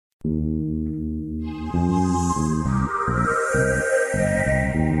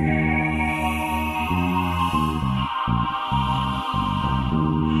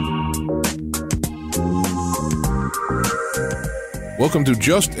Welcome to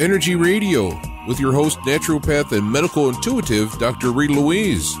Just Energy Radio with your host, naturopath and medical intuitive, Dr. Rita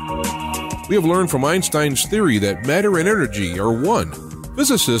Louise. We have learned from Einstein's theory that matter and energy are one.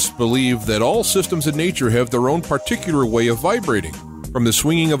 Physicists believe that all systems in nature have their own particular way of vibrating. From the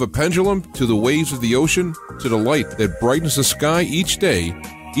swinging of a pendulum to the waves of the ocean to the light that brightens the sky each day,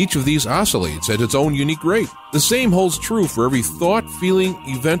 each of these oscillates at its own unique rate. The same holds true for every thought, feeling,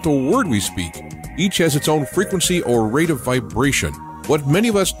 event, or word we speak. Each has its own frequency or rate of vibration. What many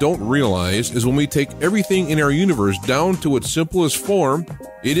of us don't realize is when we take everything in our universe down to its simplest form,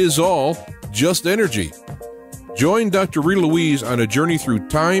 it is all just energy. Join Dr. Rita Louise on a journey through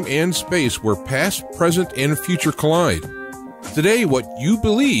time and space where past, present, and future collide. Today, what you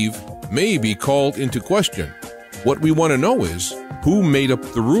believe may be called into question. What we want to know is, who made up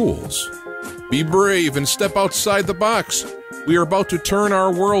the rules? Be brave and step outside the box. We are about to turn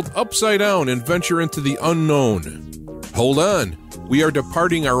our world upside down and venture into the unknown. Hold on. We are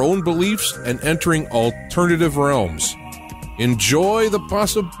departing our own beliefs and entering alternative realms. Enjoy the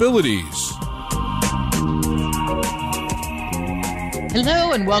possibilities.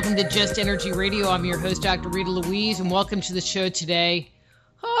 Hello and welcome to Just Energy Radio. I'm your host, Dr. Rita Louise, and welcome to the show today.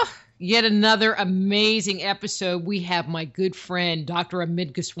 Yet another amazing episode. We have my good friend, Dr.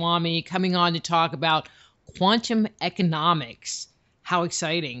 Amit Goswami, coming on to talk about quantum economics. How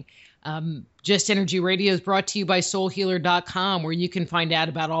exciting. Just Energy Radio is brought to you by soulhealer.com, where you can find out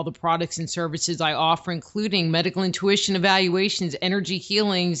about all the products and services I offer, including medical intuition evaluations, energy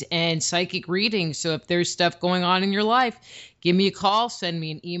healings, and psychic readings. So if there's stuff going on in your life, give me a call, send me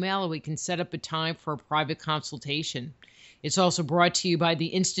an email, and we can set up a time for a private consultation. It's also brought to you by the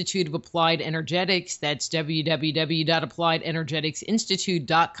Institute of Applied Energetics. That's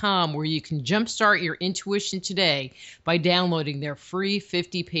www.appliedenergeticsinstitute.com, where you can jumpstart your intuition today by downloading their free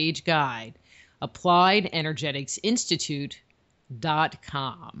 50-page guide,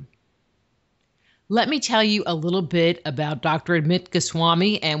 appliedenergeticsinstitute.com. Let me tell you a little bit about Dr. Amit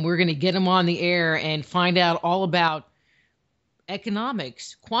Goswami, and we're going to get him on the air and find out all about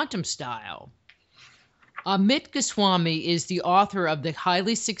economics, quantum style. Amit Goswami is the author of the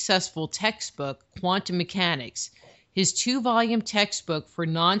highly successful textbook, Quantum Mechanics. His 2-volume textbook for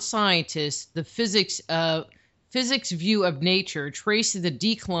non-scientists, The Physics View of Nature, traces the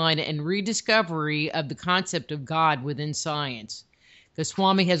decline and rediscovery of the concept of God within science.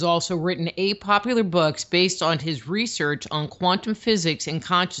 Goswami has also written 8 popular books based on his research on quantum physics and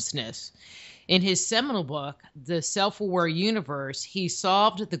consciousness. In his seminal book, The Self-Aware Universe, he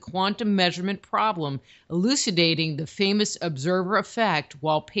solved the quantum measurement problem, elucidating the famous observer effect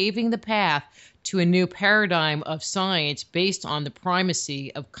while paving the path to a new paradigm of science based on the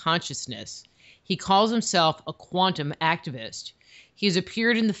primacy of consciousness. He calls himself a quantum activist. He has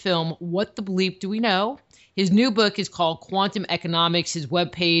appeared in the film What the Bleep Do We Know? His new book is called Quantum Economics. His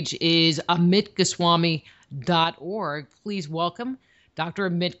webpage is amitgoswami.org. Please welcome Dr.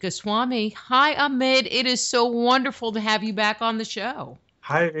 Amit Goswami. Hi, Amit. It is so wonderful to have you back on the show.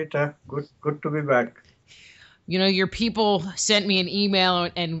 Hi, Rita. Good to be back. You know, your people sent me an email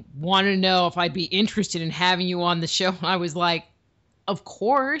and wanted to know if I'd be interested in having you on the show. I was like, of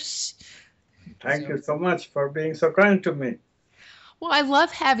course. Thank you so much for being so kind to me. Well, I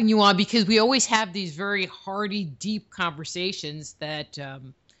love having you on because we always have these very hearty, deep conversations that...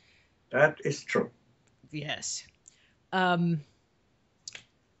 that is true. Yes.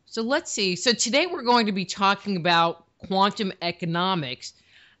 So let's see. So today we're going to be talking about quantum economics.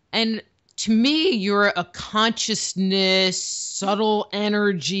 And to me, you're a consciousness, subtle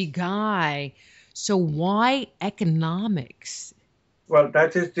energy guy. So why economics? Well,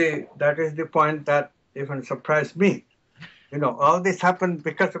 that is the point that even surprised me. You know, all this happened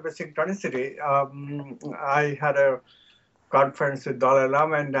because of a synchronicity. I had a conference with Dalai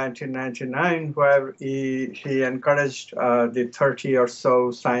Lama in 1999, where he encouraged the 30 or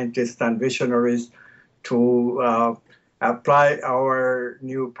so scientists and visionaries to apply our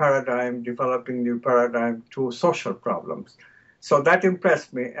new paradigm, developing new paradigm to social problems. So that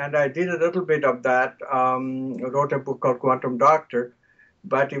impressed me, and I did a little bit of that, wrote a book called Quantum Doctor.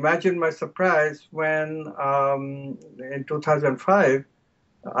 But imagine my surprise when in 2005,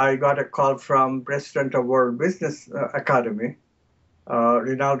 I got a call from President of World Business Academy,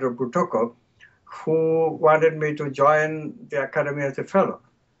 Rinaldo Butoco, who wanted me to join the academy as a fellow.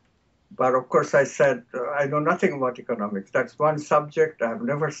 But of course I said, I know nothing about economics. That's one subject I've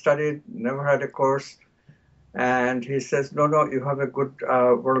never studied, never had a course. And he says, no, you have a good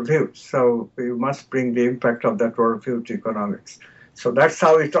worldview. So you must bring the impact of that worldview to economics. So that's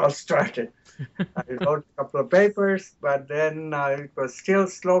how it all started. I wrote a couple of papers, but then it was still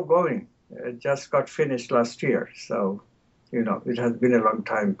slow going. It just got finished last year. So It has been a long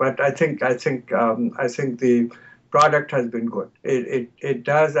time, but I think the product has been good. It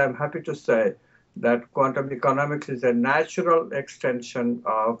does. I'm happy to say that quantum economics is a natural extension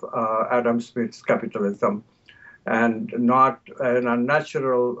of Adam Smith's capitalism, and not an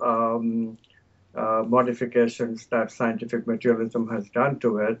unnatural modifications that scientific materialism has done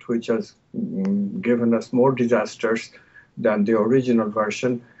to it, which has given us more disasters than the original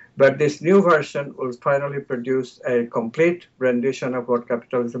version. But this new version will finally produce a complete rendition of what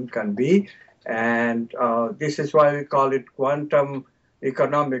capitalism can be. And this is why we call it quantum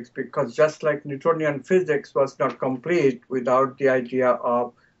economics, because just like Newtonian physics was not complete without the idea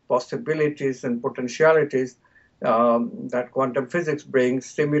of possibilities and potentialities that quantum physics brings,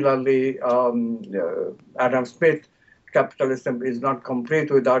 similarly, Adam Smith capitalism is not complete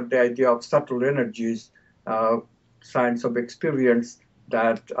without the idea of subtle energies, science of experience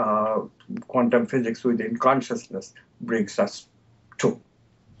that quantum physics within consciousness brings us to.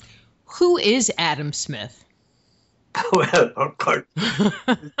 Who is Adam Smith? Well, of course,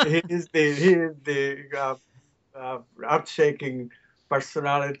 he is the earth-shaking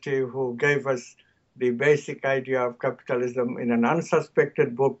personality who gave us the basic idea of capitalism in an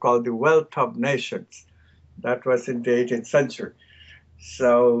unsuspected book called The Wealth of Nations. That was in the 18th century.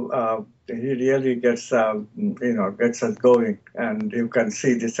 So he really gets us going, and you can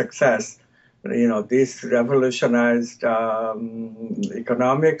see the success. This revolutionized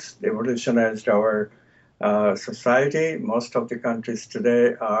economics, revolutionized our society. Most of the countries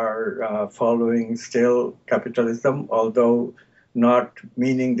today are following still capitalism, although not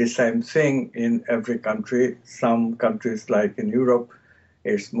meaning the same thing in every country. Some countries, like in Europe,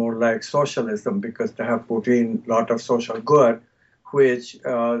 it's more like socialism because they have put in a lot of social good, which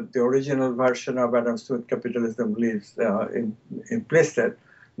the original version of Adam Smith capitalism leaves implicit,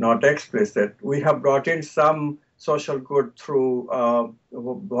 not explicit. We have brought in some social good through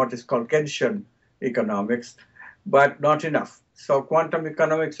what is called Keynesian economics, but not enough. So quantum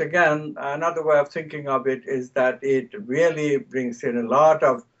economics, again, another way of thinking of it is that it really brings in a lot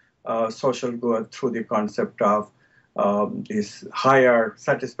of social good through the concept of this higher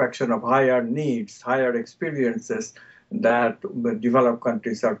satisfaction of higher needs, higher experiences that developed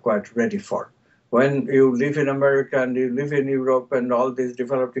countries are quite ready for. When you live in America and you live in Europe and all these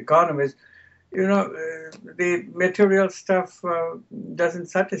developed economies, the material stuff doesn't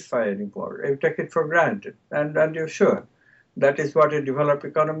satisfy anymore. You take it for granted, and you should. That is what a developed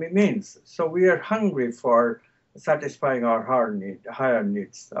economy means. So we are hungry for satisfying our higher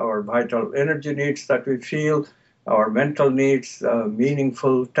needs, our vital energy needs that we feel, our mental needs,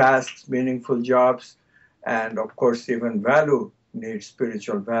 meaningful tasks, meaningful jobs, and of course even value needs,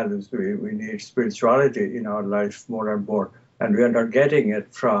 spiritual values. We need spirituality in our life more and more, and we are not getting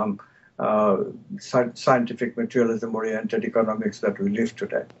it from scientific materialism-oriented economics that we live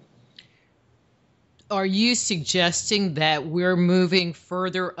today. Are you suggesting that we're moving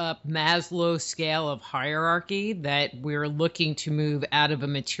further up Maslow's scale of hierarchy, that we're looking to move out of a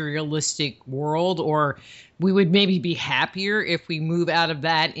materialistic world, or we would maybe be happier if we move out of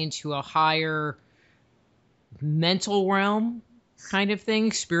that into a higher mental realm kind of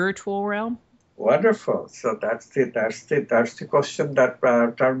thing, spiritual realm? Wonderful. So that's the question that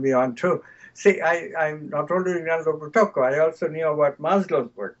turned me on too. See, I'm not only Rinaldo Butocco, I also knew about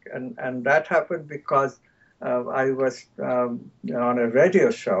Maslow's work, and that happened because I was on a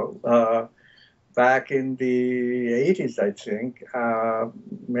radio show back in the 80s, I think,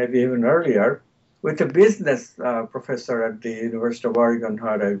 maybe even earlier, with a business professor at the University of Oregon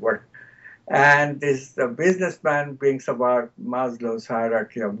where I worked. And this businessman brings about Maslow's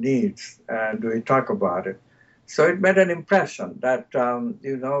hierarchy of needs, and we talk about it. So it made an impression that,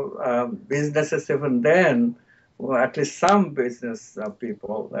 businesses even then, well, at least some business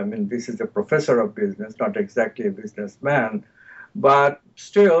people, I mean, this is a professor of business, not exactly a businessman, but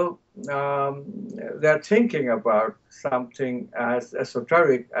still they're thinking about something as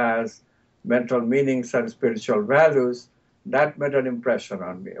esoteric as mental meanings and spiritual values. That made an impression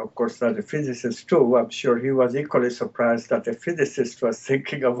on me. Of course, as a physicist too, I'm sure he was equally surprised that a physicist was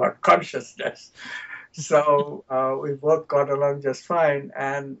thinking about consciousness. So we both got along just fine,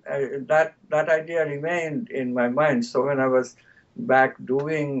 and that idea remained in my mind. So when I was back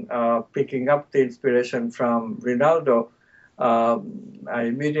picking up the inspiration from Rinaldo, I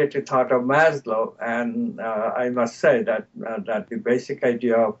immediately thought of Maslow, and I must say that the basic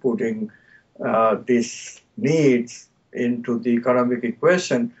idea of putting these needs into the economic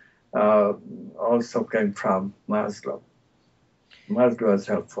equation also came from Maslow. Maslow was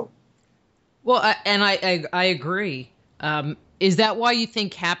helpful. Well, I agree. Is that why you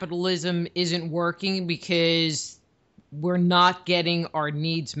think capitalism isn't working? Because we're not getting our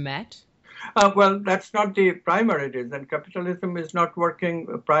needs met? Well, that's not the primary reason. Capitalism is not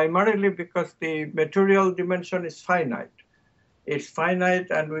working primarily because the material dimension is finite. It's finite,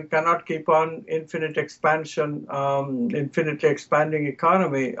 and we cannot keep on infinitely expanding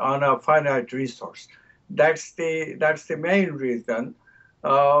economy on a finite resource. That's the main reason.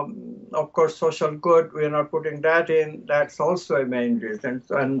 Of course, social good, we're not putting that in. That's also a main reason.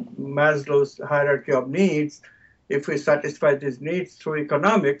 And Maslow's hierarchy of needs, if we satisfy these needs through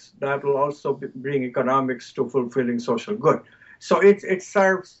economics, that will also bring economics to fulfilling social good. So it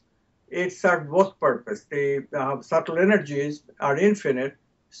serves both purposes. The subtle energies are infinite,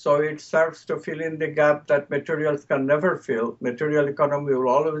 so it serves to fill in the gap that materials can never fill. Material economy will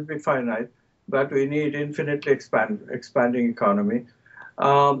always be finite, but we need infinitely expanding economy.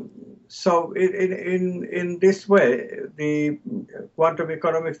 So in this way, the quantum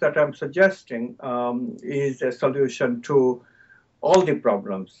economics that I'm suggesting is a solution to all the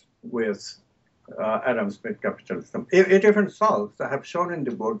problems with Adam Smith capitalism. It even solves, I have shown in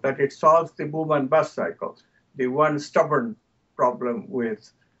the book, that it solves the boom and bust cycle, the one stubborn problem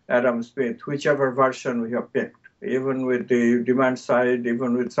with Adam Smith, whichever version we have picked, even with the demand side,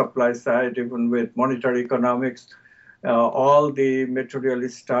 even with supply side, even with monetary economics, all the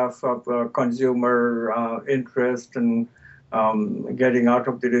materialist stuff of consumer interest and getting out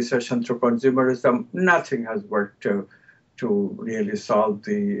of the recession through consumerism, nothing has worked to really solve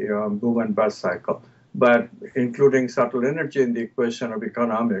the boom and bust cycle. But including subtle energy in the equation of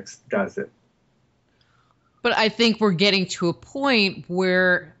economics does it. But I think we're getting to a point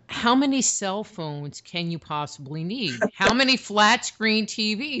where how many cell phones can you possibly need? How many flat screen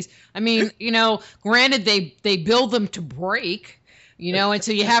TVs? I mean, granted they build them to break, and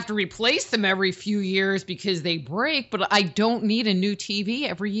so you have to replace them every few years because they break, but I don't need a new TV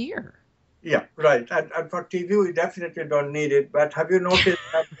every year. Yeah, right. And for TV, we definitely don't need it. But have you noticed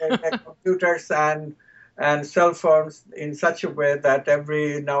that computers and cell phones in such a way that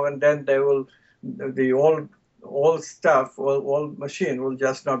every now and then the old stuff, old machine will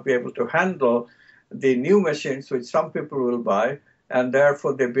just not be able to handle the new machines, which some people will buy, and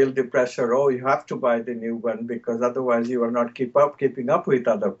therefore they build the pressure. Oh, you have to buy the new one because otherwise you are not keeping up with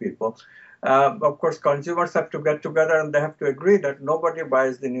other people. Of course, consumers have to get together and they have to agree that nobody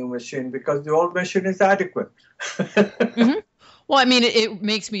buys the new machine because the old machine is adequate. Mm-hmm. Well, I mean, it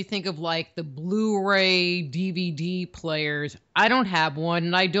makes me think of like the Blu-ray DVD players. I don't have one,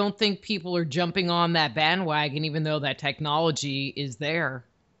 and I don't think people are jumping on that bandwagon, even though that technology is there.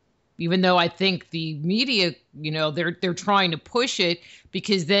 Even though I think the media, they're trying to push it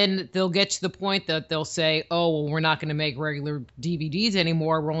because then they'll get to the point that they'll say, oh, well, we're not going to make regular DVDs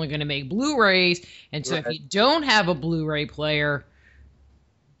anymore. We're only going to make Blu-rays. And so If you don't have a Blu-ray player,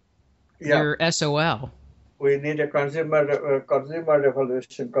 you're SOL. We need a consumer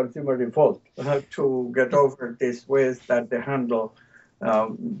revolution, consumer revolt to get over these ways that they handle.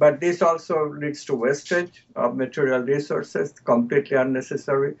 But this also leads to wastage of material resources, completely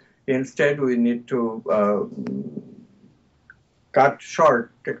unnecessary. Instead, we need to cut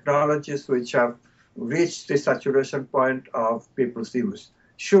short technologies which have reached the saturation point of people's use.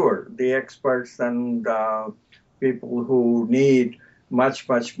 Sure, the experts and people who need much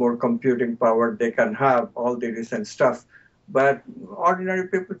more computing power, they can have all the recent stuff. But ordinary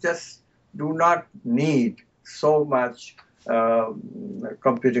people just do not need so much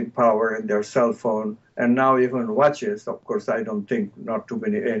computing power in their cell phone, and now even watches. Of course, I don't think not too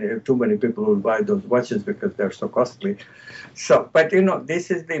many people will buy those watches because they're so costly. So, but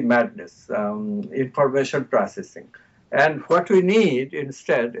this is the madness, information processing, and what we need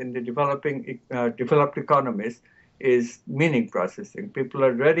instead in the developed economies is meaning processing. People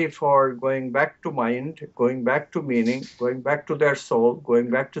are ready for going back to mind, going back to meaning, going back to their soul, going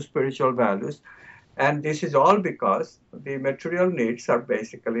back to spiritual values. And this is all because the material needs are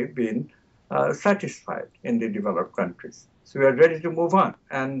basically being satisfied in the developed countries. So we are ready to move on.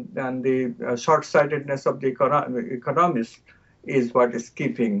 And the short-sightedness of the economists is what is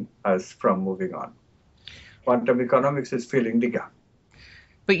keeping us from moving on. Quantum economics is filling the gap.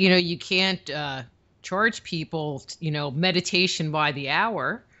 But, you can't charge people, meditation by the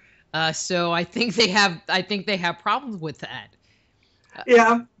hour. So I think they have problems with that.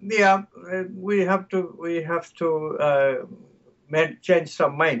 Yeah. We have to change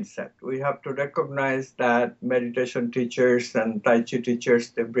some mindset. We have to recognize that meditation teachers and Tai Chi teachers,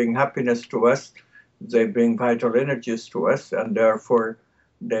 they bring happiness to us. They bring vital energies to us, and therefore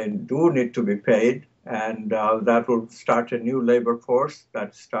they do need to be paid. And that will start a new labor force,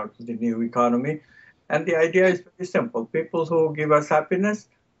 that starts the new economy. And the idea is very simple. People who give us happiness,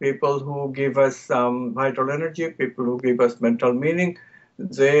 people who give us vital energy, people who give us mental meaning.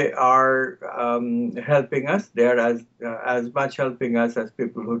 They are helping us. They are as much helping us as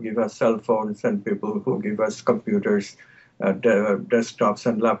people who give us cell phones and people who give us computers, desktops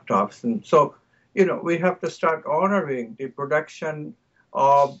and laptops. And so, we have to start honoring the production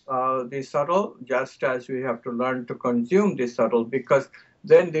of the subtle, just as we have to learn to consume the subtle, because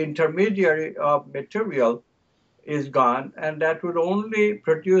then the intermediary of material is gone, and that will only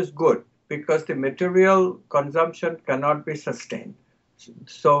produce good, because the material consumption cannot be sustained.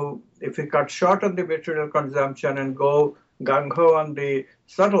 So if we cut short on the material consumption and go gung-ho on the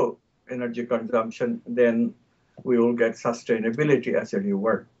subtle energy consumption, then we will get sustainability as a new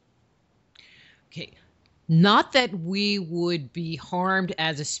word. Okay. Not that we would be harmed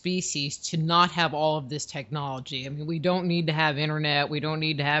as a species to not have all of this technology. I mean, we don't need to have internet. We don't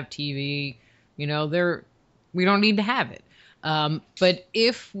need to have TV. We don't need to have it. But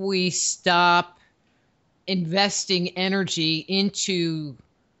if we stop investing energy into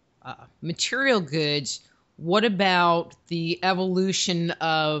material goods, what about the evolution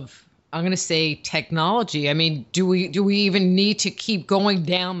of, I'm going to say, technology? I mean, do we even need to keep going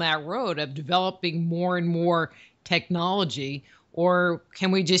down that road of developing more and more technology, or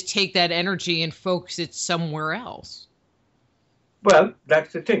can we just take that energy and focus it somewhere else? Well,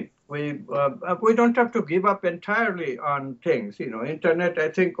 that's the thing. We don't have to give up entirely on things. Internet, I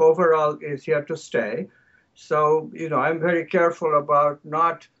think, overall is here to stay. So, I'm very careful about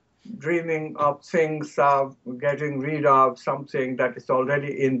not dreaming of things, of getting rid of something that is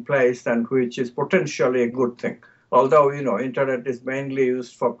already in place and which is potentially a good thing. Although, internet is mainly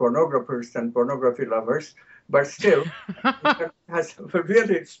used for pornographers and pornography lovers, but still,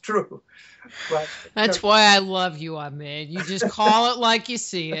 really, it's true. But, that's why I love you, Amit. You just call it like you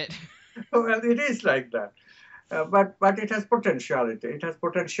see it. Well, it is like that. But it has potentiality. It has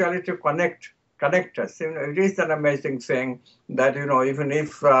potentiality to connect us. It is an amazing thing that, even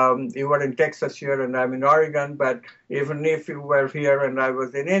if you were in Texas here and I'm in Oregon, but even if you were here and I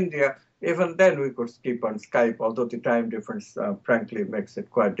was in India, even then we could keep on Skype, although the time difference, frankly, makes it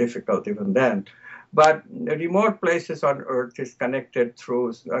quite difficult even then. But remote places on Earth is connected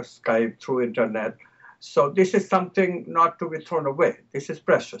through Skype, through Internet. So this is something not to be thrown away. This is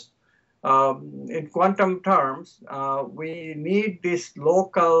precious. In quantum terms, we need these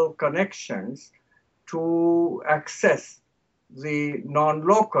local connections to access the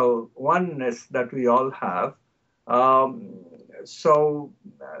non-local oneness that we all have. So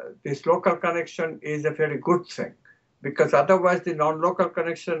this local connection is a very good thing, because otherwise the non-local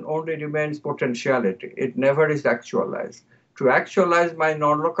connection only remains potentiality. It never is actualized. To actualize my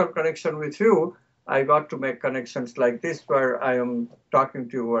non-local connection with you, I got to make connections like this, where I am talking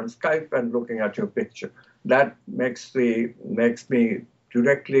to you on Skype and looking at your picture. That makes me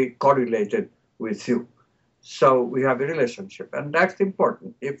directly correlated with you. So we have a relationship, and that's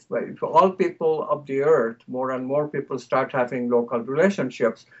important. If all people of the earth, more and more people start having local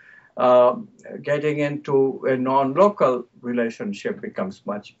relationships, getting into a non-local relationship becomes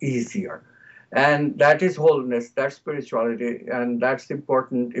much easier. And that is wholeness, that's spirituality, and that's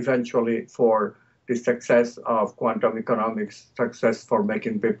important eventually for the success of quantum economics, success for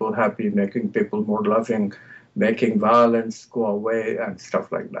making people happy, making people more loving, making violence go away and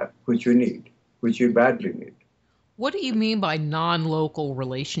stuff like that, which we need, which we badly need. What do you mean by non-local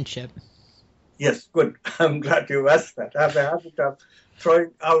relationship? Yes, good. I'm glad you asked that. I have a habit of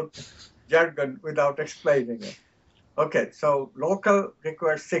throwing out jargon without explaining it. Okay, so local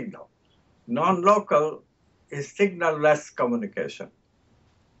requires signal. Non-local is signal-less communication.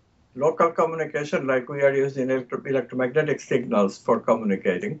 Local communication, like we are using electromagnetic signals for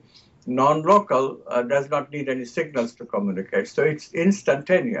communicating. Non-local does not need any signals to communicate. So it's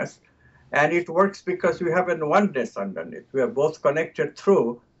instantaneous. And it works because we have a oneness underneath. We are both connected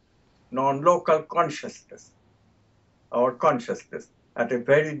through non-local consciousness, our consciousness at a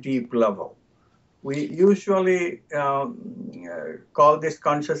very deep level. We usually call this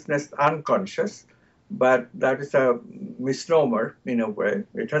consciousness unconscious, but that is a misnomer in a way.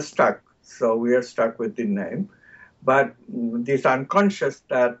 It has stuck, so we are stuck with the name. But this unconscious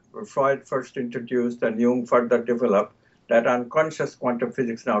that Freud first introduced and Jung further developed, that unconscious quantum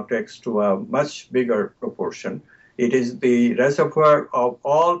physics now takes to a much bigger proportion. It is the reservoir of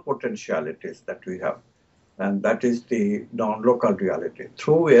all potentialities that we have, and that is the non-local reality.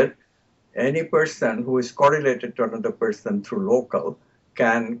 Through it, any person who is correlated to another person through local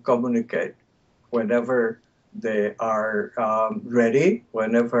can communicate whenever they are ready,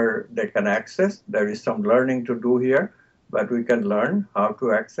 whenever they can access. There is some learning to do here, but we can learn how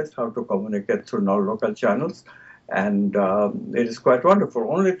to access, how to communicate through non-local channels. And it is quite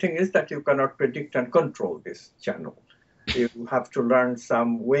wonderful. Only thing is that you cannot predict and control this channel. You have to learn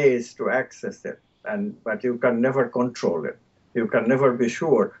some ways to access it, but you can never control it. You can never be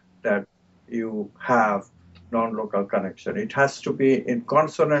sure that you have non-local connection. It has to be in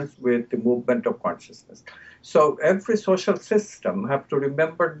consonance with the movement of consciousness. So every social system have to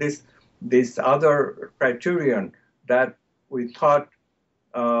remember this other criterion that we thought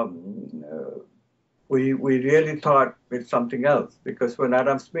we really thought it's something else. Because when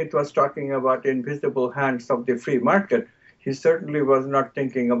Adam Smith was talking about invisible hands of the free market, he certainly was not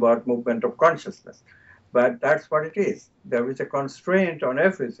thinking about movement of consciousness. But that's what it is. There is a constraint on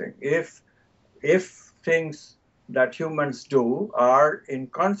everything. If things that humans do are in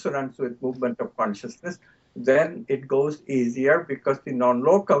consonance with movement of consciousness, then it goes easier because the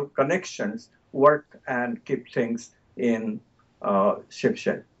non-local connections work and keep things in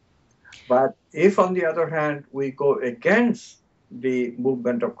shipshape. But if, on the other hand, we go against the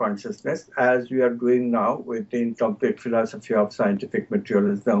movement of consciousness, as we are doing now with the incomplete philosophy of scientific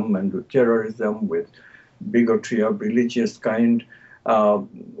materialism and with terrorism, with bigotry of religious kind,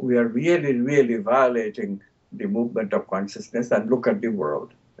 we are really, really violating the movement of consciousness. And look at the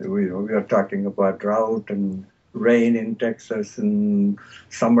world. We are talking about drought and rain in Texas in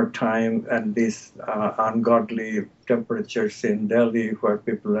summertime, and these ungodly temperatures in Delhi where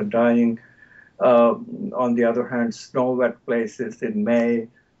people are dying. On the other hand, snow-wet places in May.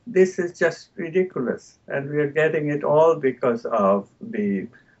 This is just ridiculous. And we are getting it all because of the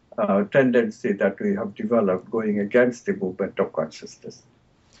tendency that we have developed going against the movement of consciousness.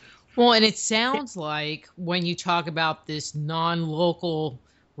 Well, and it sounds like when you talk about this non-local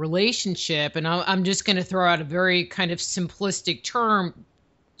relationship, and I'm just going to throw out a very kind of simplistic term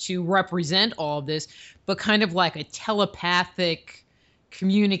to represent all of this, but kind of like a telepathic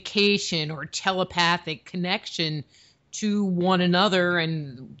communication or telepathic connection to one another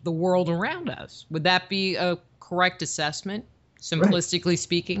and the world around us. Would that be a correct assessment, simplistically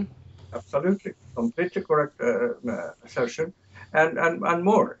speaking? Absolutely. Completely correct assertion. And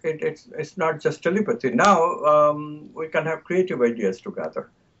more. It's not just telepathy. Now we can have creative ideas together.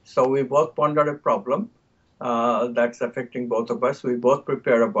 So we both ponder a problem that's affecting both of us. We both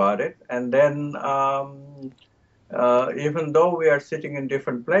prepare about it. And then even though we are sitting in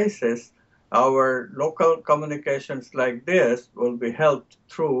different places, our local communications like this will be helped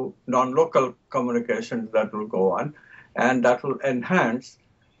through non-local communications that will go on, and that will enhance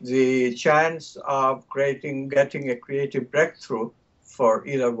the chance of getting a creative breakthrough for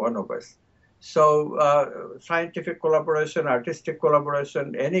either one of us. So scientific collaboration, artistic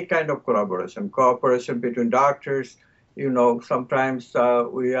collaboration, any kind of collaboration, cooperation between doctors. Sometimes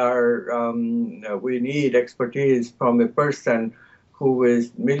we need expertise from a person who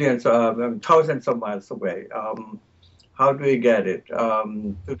is thousands of miles away. How do we get it?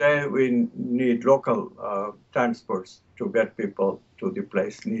 Today we need local transports to get people to the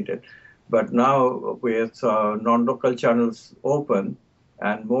place needed. But now with non-local channels open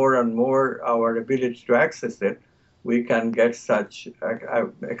and more our ability to access it, we can get such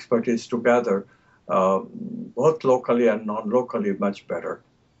expertise together, both locally and non-locally, much better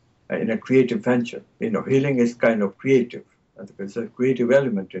in a creative venture. Healing is kind of creative. There's a creative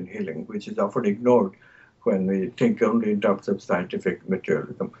element in healing, which is often ignored when we think only in terms of scientific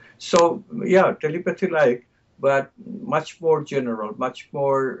materialism. So, yeah, telepathy-like, but much more general, much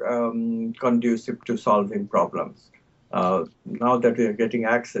more conducive to solving problems. Now that we are getting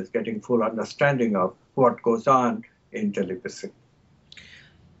access, getting full understanding of what goes on in telepathy.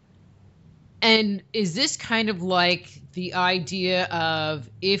 And is this kind of like the idea of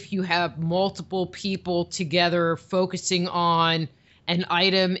if you have multiple people together focusing on an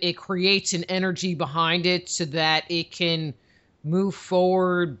item, it creates an energy behind it so that it can move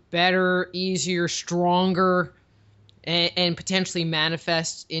forward better, easier, stronger, and potentially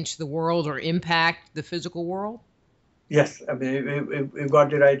manifest into the world or impact the physical world? Yes, I mean, we've got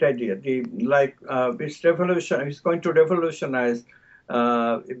the right idea. It's going to revolutionize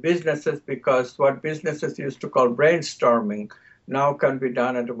businesses, because what businesses used to call brainstorming now can be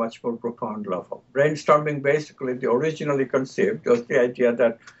done at a much more profound level. Brainstorming, basically, the originally conceived was the idea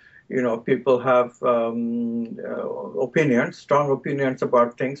that people have opinions, strong opinions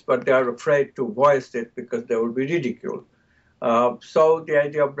about things, but they are afraid to voice it because they will be ridiculed. So the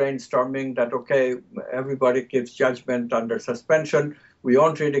idea of brainstorming that, okay, everybody gives judgment under suspension. We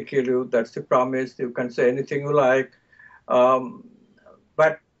won't ridicule you. That's the promise. You can say anything you like.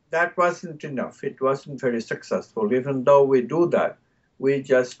 But that wasn't enough. It wasn't very successful. Even though we do that, we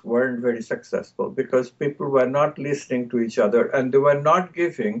just weren't very successful because people were not listening to each other, and they were not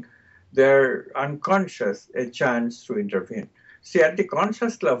giving their unconscious a chance to intervene. See, at the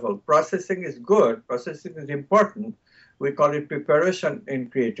conscious level, processing is good, processing is important. We call it preparation in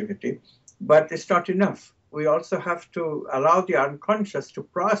creativity, but it's not enough. We also have to allow the unconscious to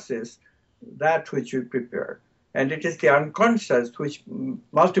process that which we prepare. And it is the unconscious which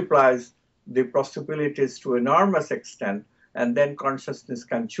multiplies the possibilities to enormous extent, and then consciousness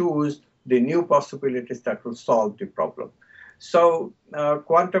can choose the new possibilities that will solve the problem. So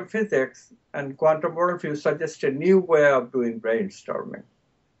quantum physics and quantum worldview suggest a new way of doing brainstorming.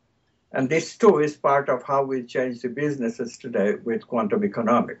 And this too is part of how we change the businesses today with quantum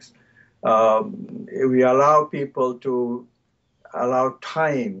economics. We allow people to allow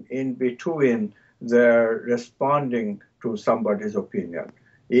time in between their responding to somebody's opinion.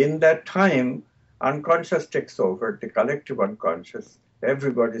 In that time, unconscious takes over, the collective unconscious,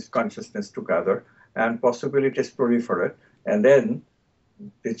 everybody's consciousness together, and possibilities proliferate. And then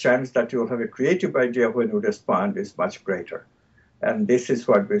the chance that you'll have a creative idea when you respond is much greater. And this is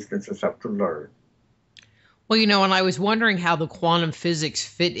what businesses have to learn. Well, and I was wondering how the quantum physics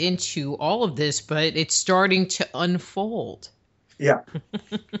fit into all of this, but it's starting to unfold. Yeah,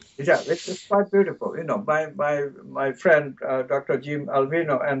 it's quite beautiful. My friend, Dr. Jim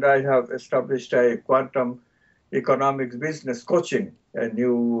Alvino, and I have established a quantum economics business coaching, a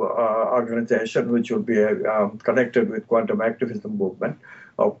new organization which will be connected with quantum activism movement,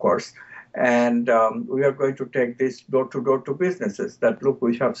 of course. And we are going to take this door-to-door to businesses that, look,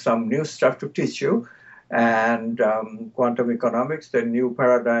 we have some new stuff to teach you. And quantum economics, the new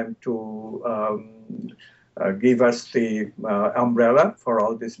paradigm to give us the umbrella for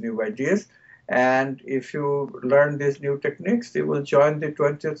all these new ideas. And if you learn these new techniques, you will join the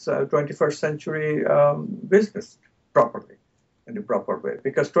 21st century business properly, in the proper way.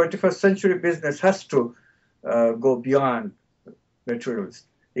 Because 21st century business has to go beyond materialist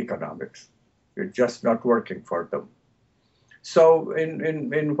economics. It's just not working for them. So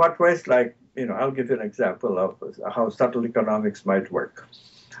in what ways, like, I'll give you an example of how subtle economics might work,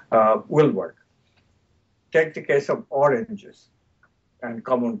 will work. Take the case of oranges and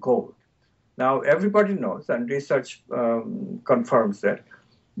common cold. Now, everybody knows, and research confirms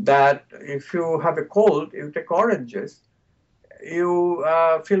that if you have a cold, you take oranges, you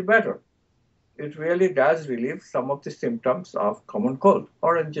feel better. It really does relieve some of the symptoms of common cold.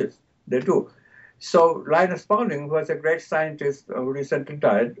 Oranges, they do. So Linus Pauling, who was a great scientist who recently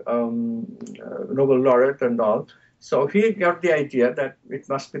died, Nobel laureate and all, so he got the idea that it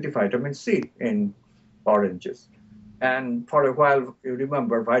must be the vitamin C in oranges. And for a while, you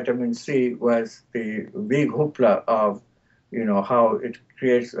remember, vitamin C was the big hoopla of, how it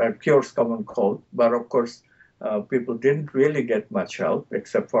cures common cold. But of course, people didn't really get much help,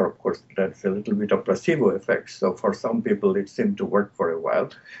 except for, of course, that's a little bit of placebo effect. So for some people, it seemed to work for a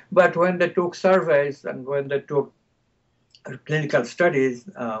while. But when they took surveys and when they took clinical studies,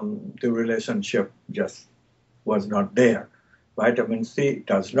 the relationship just was not there. Vitamin C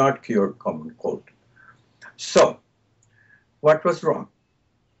does not cure common cold. So what was wrong?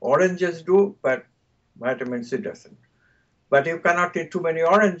 Oranges do, but vitamin C doesn't. But you cannot eat too many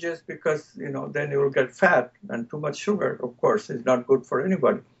oranges because, then you will get fat, and too much sugar, of course, is not good for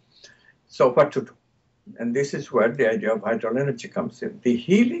anybody. So what to do? And this is where the idea of vital energy comes in. The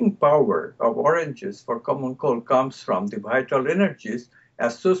healing power of oranges for common cold comes from the vital energies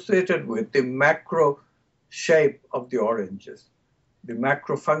associated with the macro shape of the oranges, the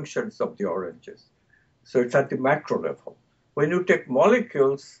macro functions of the oranges. So it's at the macro level. When you take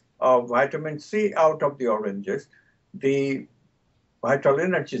molecules of vitamin C out of the oranges, the vital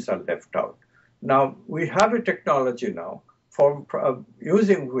energies are left out. Now, we have a technology now for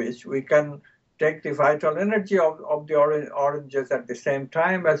using which we can take the vital energy of the oranges at the same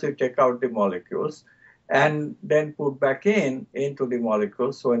time as we take out the molecules and then put back into the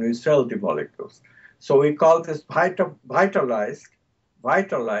molecules when we sell the molecules. So we call this vitalized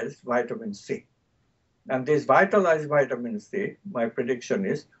vitamin C. And this vitalized vitamin C, my prediction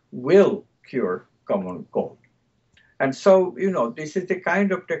is, will cure common cold. And so, this is the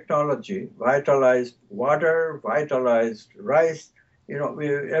kind of technology, vitalized water, vitalized rice.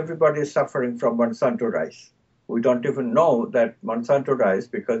 Everybody is suffering from Monsanto rice. We don't even know that Monsanto rice,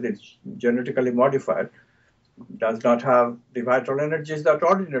 because it's genetically modified, does not have the vital energies that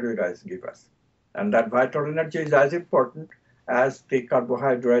ordinary rice gives us. And that vital energy is as important as the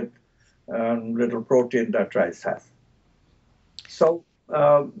carbohydrate and little protein that rice has. So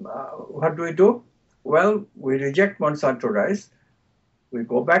what do? Well, we reject Monsanto rice. We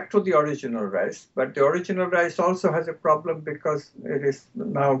go back to the original rice, but the original rice also has a problem because it is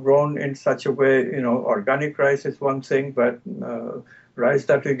now grown in such a way, organic rice is one thing, but rice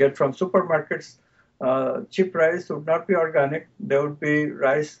that we get from supermarkets, cheap rice would not be organic. There would be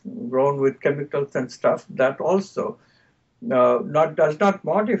rice grown with chemicals and stuff that also does not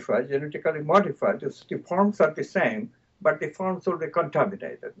modify, genetically modify. The forms are the same, but the forms will be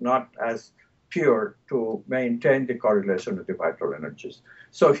contaminated, not as pure to maintain the correlation with the vital energies.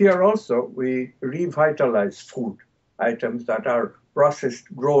 So here also we revitalize food items that are processed,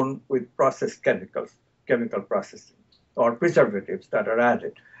 grown with processed chemicals, chemical processing, or preservatives that are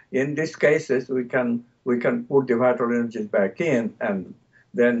added. In these cases, we can put the vital energies back in, and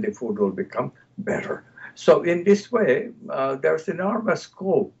then the food will become better. So in this way, there's enormous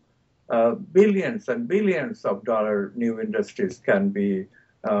scope. Billions and billions of dollar new industries can be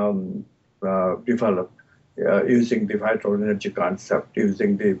developed using the vital energy concept,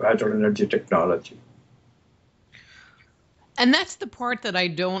 using the vital energy technology. And that's the part that I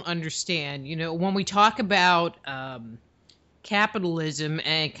don't understand. When we talk about capitalism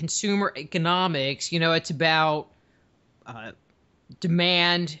and consumer economics, it's about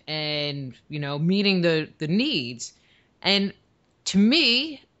demand and, meeting the needs. And to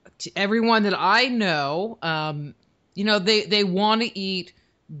me, to everyone that I know, they want to eat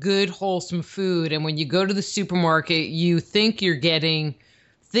good, wholesome food. And when you go to the supermarket, you think you're getting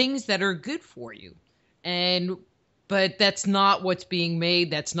things that are good for you. But that's not what's being made.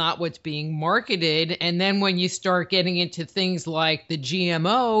 That's not what's being marketed. And then when you start getting into things like the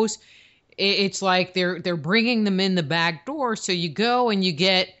GMOs, it's like they're bringing them in the back door. So you go and you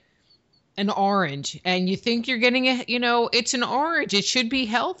get an orange and you think you're getting it's an orange. It should be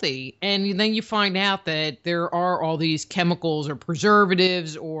healthy. And then you find out that there are all these chemicals or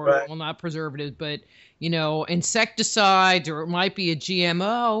preservatives or, right. Well, not preservatives, but, insecticides, or it might be a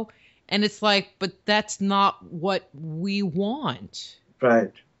GMO. And it's like, but that's not what we want.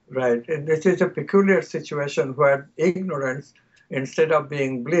 Right. And this is a peculiar situation where ignorance, instead of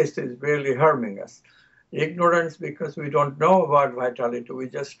being bliss, is really harming us. Ignorance because we don't know about vitality. We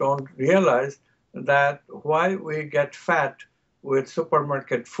just don't realize that why we get fat with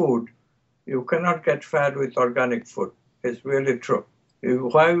supermarket food, you cannot get fat with organic food. It's really true.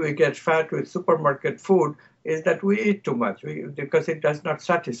 Why we get fat with supermarket food is that we eat too much because it does not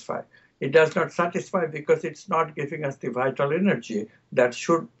satisfy. It does not satisfy because it's not giving us the vital energy that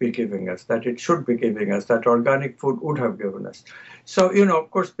should be giving us, that it should be giving us, that organic food would have given us. So,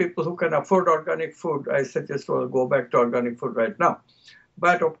 of course, people who can afford organic food, I suggest, well, go back to organic food right now.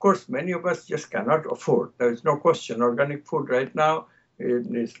 But, of course, many of us just cannot afford. There is no question. Organic food right now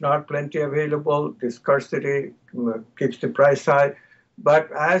is not plenty available. The scarcity keeps the price high.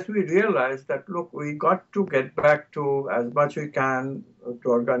 But as we realize that, look, we got to get back to as much we can to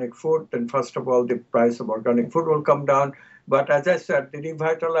organic food, then first of all, the price of organic food will come down. But as I said, the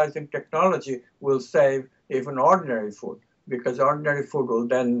revitalizing technology will save even ordinary food, because ordinary food will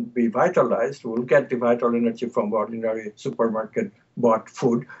then be vitalized. We'll get the vital energy from ordinary supermarket bought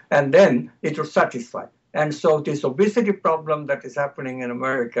food, and then it will satisfy. And so this obesity problem that is happening in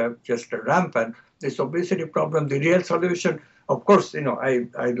America, just rampant, this obesity problem, the real solution, of course, I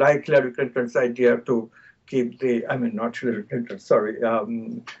like Hillary Clinton's idea to keep not Hillary Clinton, sorry,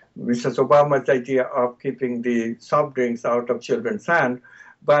 Mrs. Obama's idea of keeping the soft drinks out of children's hand.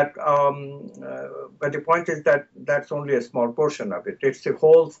 But the point is that that's only a small portion of it. It's the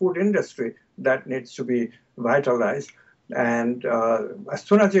whole food industry that needs to be vitalized. And as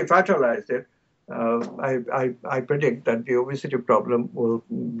soon as we vitalize it, I predict that the obesity problem will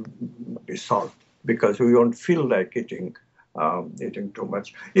be solved, because we won't feel like eating too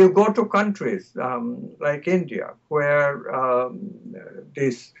much. You go to countries like India, where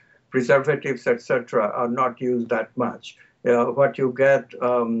these preservatives, etc., are not used that much. What you get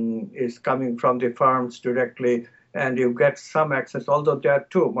is coming from the farms directly, and you get some access, although there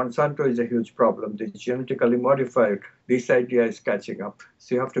too, Monsanto is a huge problem. The genetically modified, this idea is catching up.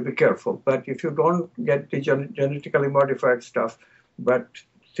 So you have to be careful. But if you don't get the genetically modified stuff, but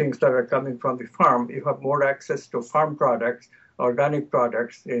things that are coming from the farm, you have more access to farm products, organic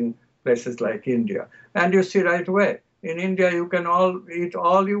products in places like India. And you see right away, in India, you can eat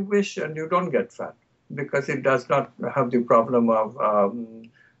all you wish and you don't get fat, because it does not have the problem of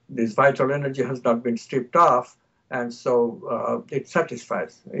this vital energy has not been stripped off. And so it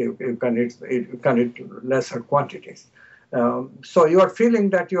satisfies. You can eat lesser quantities. So you are feeling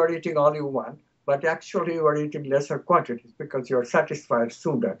that you are eating all you want, but actually you are eating lesser quantities because you are satisfied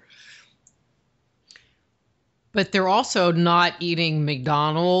sooner. But they're also not eating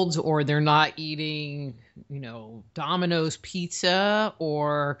McDonald's, or they're not eating, Domino's pizza,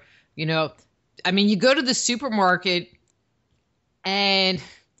 or, you go to the supermarket and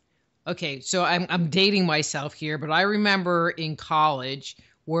Okay, so I'm dating myself here, but I remember in college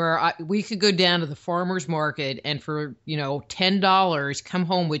where we could go down to the farmer's market and for, $10 come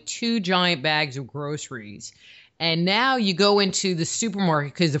home with two giant bags of groceries. And now you go into the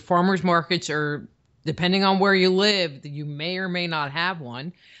supermarket because the farmer's markets are, depending on where you live, you may or may not have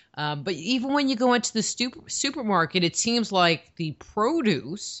one. But even when you go into the supermarket, it seems like the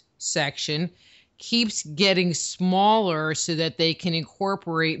produce section keeps getting smaller so that they can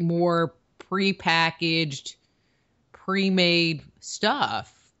incorporate more prepackaged, pre-made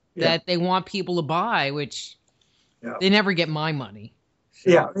stuff that they want people to buy, which they never get my money. So.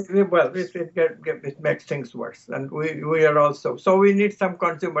 Yeah, well, it makes things worse. And we are also, so we need some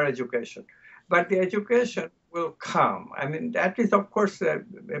consumer education. But the education will come. I mean, that is, of course, a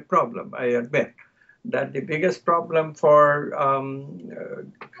problem, I admit. That the biggest problem for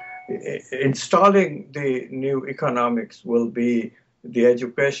installing the new economics will be the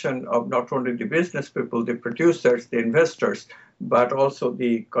education of not only the business people, the producers, the investors, but also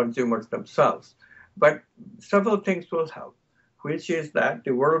the consumers themselves. But several things will help, which is that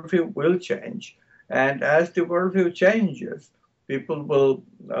the worldview will change. And as the worldview changes, people will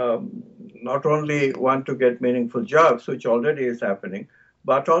not only want to get meaningful jobs, which already is happening,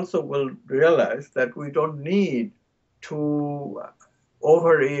 but also will realize that we don't need to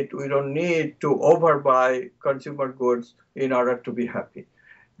overeat, we don't need to overbuy consumer goods in order to be happy.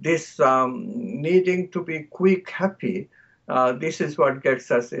 This needing to be quick happy, this is what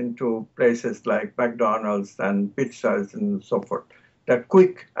gets us into places like McDonald's and pizzas and so forth. That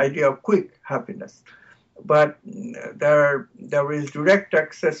quick idea of quick happiness. But there is direct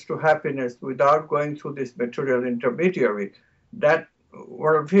access to happiness without going through this material intermediary. That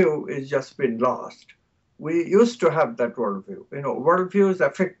worldview is just been lost. We used to have that worldview. Worldviews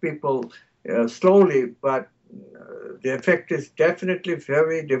affect people slowly, but the effect is definitely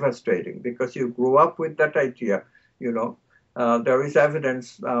very devastating because you grew up with that idea. There is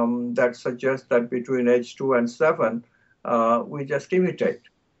evidence that suggests that between age 2 and 7, we just imitate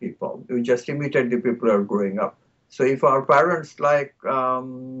people. We just imitate the people who are growing up. So if our parents like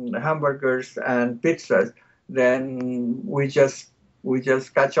hamburgers and pizzas, then we just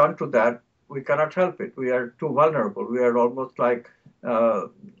catch on to that. We cannot help it. We are too vulnerable. We are almost like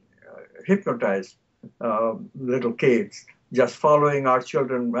hypnotized little kids, just following our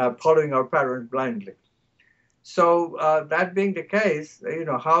children, following our parents blindly. So that being the case,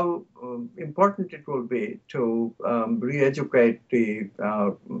 how important it will be to re-educate the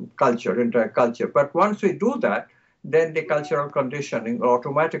entire culture. But once we do that, then the cultural conditioning will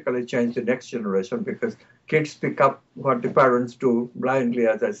automatically change the next generation because kids pick up what the parents do blindly,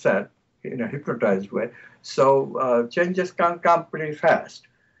 as I said, in a hypnotized way. So changes can come pretty fast.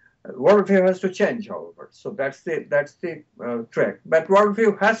 Worldview has to change, however. So that's the trick. But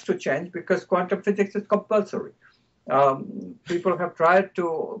worldview has to change because quantum physics is compulsory. People have tried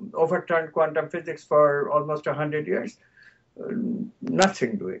to overturn quantum physics for almost 100 years.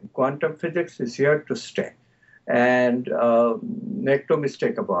 Nothing doing. Quantum physics is here to stay. And make no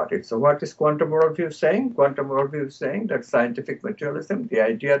mistake about it. So what is quantum worldview saying? Quantum worldview is saying that scientific materialism, the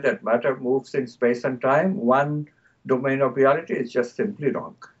idea that matter moves in space and time, one domain of reality, is just simply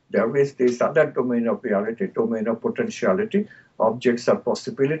wrong. There is this other domain of reality, domain of potentiality. Objects are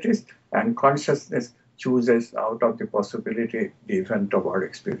possibilities, and consciousness chooses out of the possibility the event of our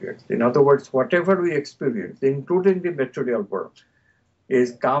experience. In other words, whatever we experience, including the material world,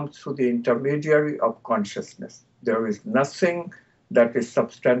 comes through the intermediary of consciousness. There is nothing that is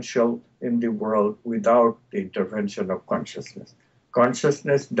substantial in the world without the intervention of consciousness.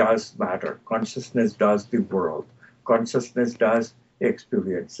 Consciousness does matter. Consciousness does the world. Consciousness does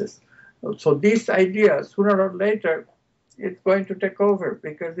experiences. So this idea, sooner or later, it's going to take over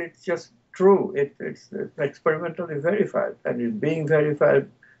because it's just true. It's experimentally verified, and it's being verified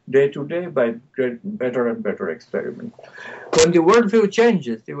day to day by better and better experiments. When the worldview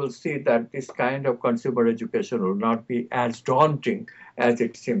changes, you will see that this kind of consumer education will not be as daunting as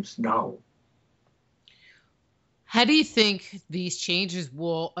it seems now. How do you think these changes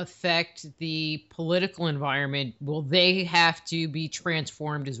will affect the political environment? Will they have to be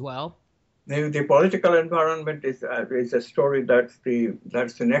transformed as well? The political environment is a story that's the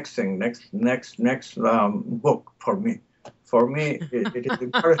next thing, next book for me. For me, it is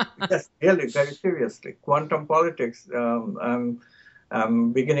important. Yes, really, very seriously. Quantum politics.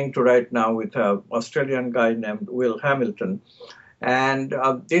 I'm beginning to write now with an Australian guy named Will Hamilton, and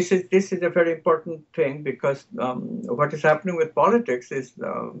this is a very important thing because what is happening with politics is,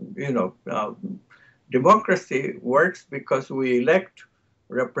 democracy works because we elect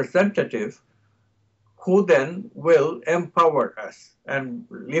representatives who then will empower us and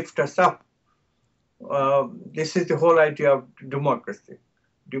lift us up. This is the whole idea of democracy.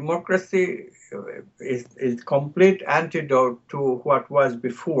 Democracy is complete antidote to what was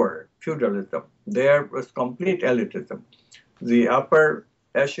before feudalism. There was complete elitism. The upper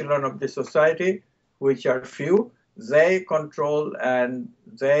echelon of the society, which are few, they control and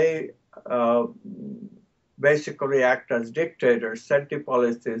they basically act as dictators, set the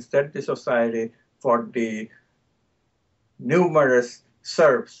policies, set the society for the numerous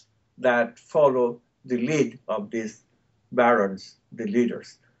serfs that follow the lead of these barons, the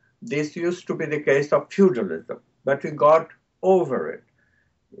leaders. This used to be the case of feudalism, but we got over it.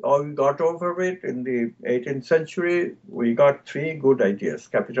 We got over it in the 18th century. We got three good ideas: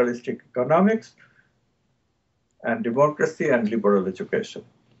 capitalistic economics, and democracy, and liberal education.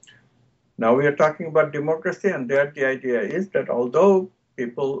 Now we are talking about democracy, and there the idea is that although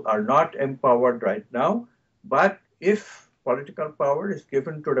people are not empowered right now, but if political power is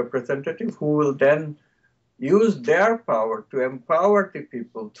given to representatives who will then use their power to empower the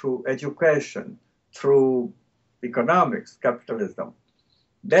people through education, through economics, capitalism,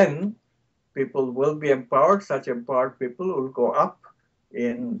 then people will be empowered. Such empowered people will go up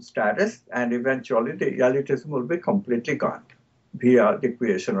in status, and eventually the elitism will be completely gone via the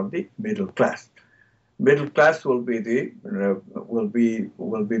creation of the middle class. Middle class will be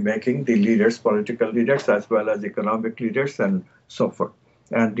making the leaders, political leaders, as well as economic leaders, and so forth.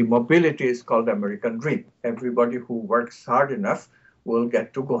 And the mobility is called American dream. Everybody who works hard enough will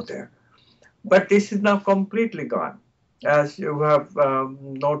get to go there. But this is now completely gone. As you have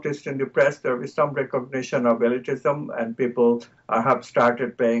noticed in the press, there is some recognition of elitism, and people have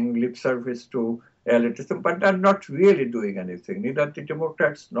started paying lip service to elitism, but they're not really doing anything, neither the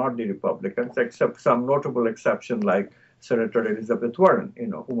Democrats nor the Republicans, except some notable exception like Senator Elizabeth Warren,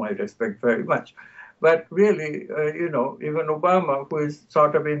 whom I respect very much. But really, even Obama, who is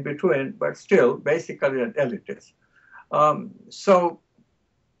sort of in between, but still basically an elitist. So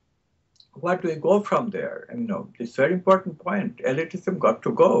what do we go from there? This very important point, elitism got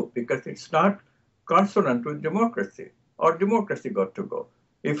to go because it's not consonant with democracy, or democracy got to go.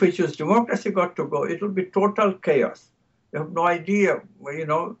 If we choose democracy got to go, it will be total chaos. You have no idea,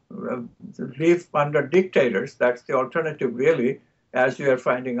 live under dictators. That's the alternative, really. As you are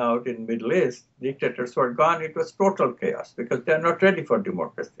finding out in Middle East, dictators were gone. It was total chaos because they're not ready for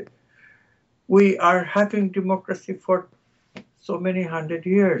democracy. We are having democracy for so many 100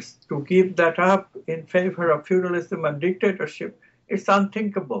 years. To give that up in favor of feudalism and dictatorship, it's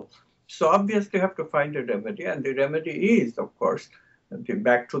unthinkable. So obviously you have to find a remedy, and the remedy is, of course,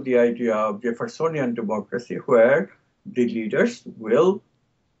 back to the idea of Jeffersonian democracy, where the leaders will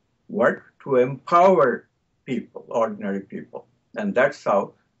work to empower people, ordinary people. And that's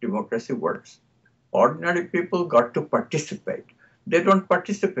how democracy works. Ordinary people got to participate. They don't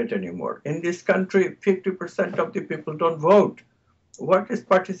participate anymore. In this country, 50% of the people don't vote. What is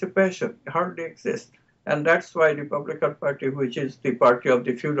participation? It hardly exists. And that's why the Republican Party, which is the party of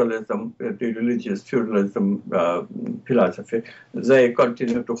the feudalism, the religious feudalism philosophy, they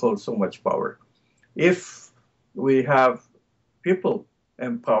continue to hold so much power. If we have people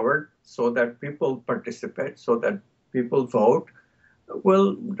empowered so that people participate, so that people vote,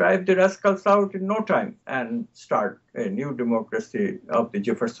 we'll drive the rascals out in no time and start a new democracy of the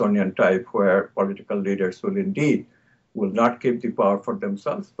Jeffersonian type, where political leaders will not keep the power for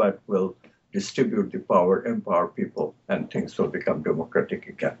themselves, but will distribute the power, empower people, and things will become democratic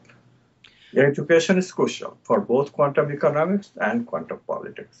again. Education is crucial for both quantum economics and quantum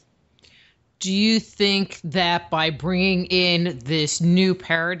politics. Do you think that by bringing in this new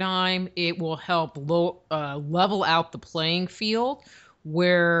paradigm, it will help level out the playing field,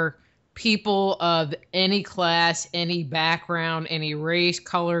 where people of any class, any background, any race,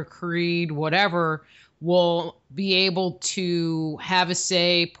 color, creed, whatever, will be able to have a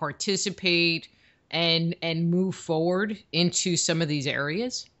say, participate, and move forward into some of these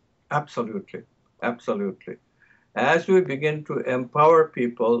areas? Absolutely. Absolutely. As we begin to empower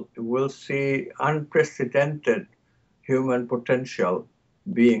people, we'll see unprecedented human potential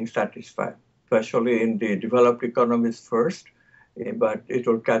being satisfied, especially in the developed economies first, but it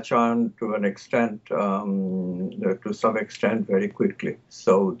will catch on to an extent, to some extent, very quickly.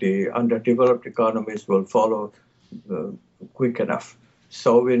 So the underdeveloped economies will follow quick enough.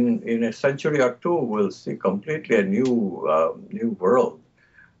 So in a century or two, we'll see completely a new world.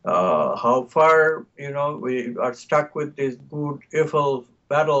 How far, we are stuck with this good, evil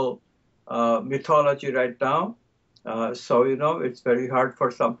battle mythology right now. So, it's very hard for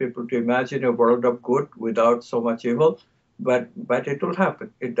some people to imagine a world of good without so much evil. but it will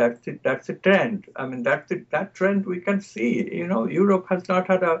happen. That's a trend. I mean, that trend we can see. Europe has not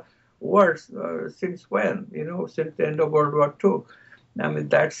had a war since when? Since the end of World War II. I mean,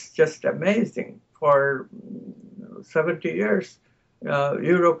 that's just amazing. For 70 years,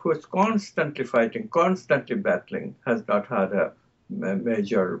 Europe was constantly fighting, constantly battling, has not had a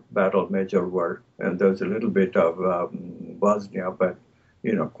major battle, major war. And there's a little bit of Bosnia, but,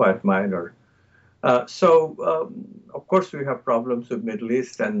 quite minor. Of course, we have problems with Middle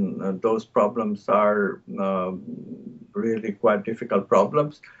East, and those problems are really quite difficult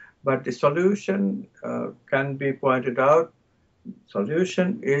problems. But the solution can be pointed out.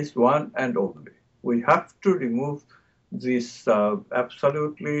 Solution is one and only. We have to remove this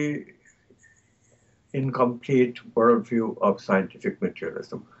absolutely incomplete worldview of scientific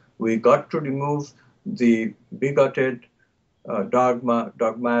materialism. We got to remove the bigoted,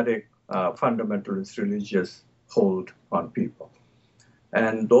 dogmatic, fundamentalist religious hold on people.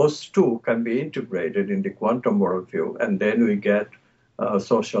 And those two can be integrated in the quantum worldview, and then we get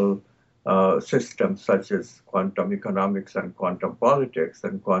social systems such as quantum economics and quantum politics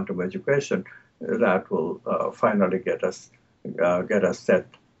and quantum education that will finally get us set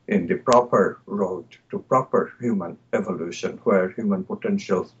in the proper road to proper human evolution, where human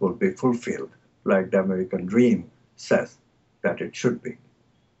potentials will be fulfilled, like the American dream says that it should be.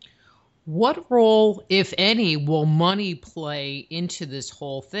 What role, if any, will money play into this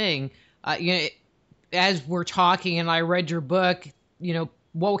whole thing? As we're talking, and I read your book,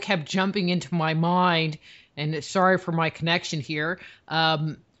 what kept jumping into my mind, and sorry for my connection here,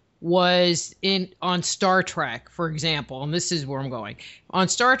 was on Star Trek, for example, and this is where I'm going. On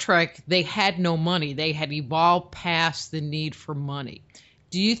Star Trek, they had no money. They had evolved past the need for money.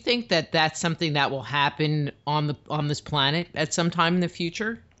 Do you think that that's something that will happen on this planet at some time in the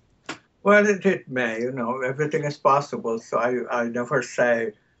future? Well, it may. Everything is possible. So I never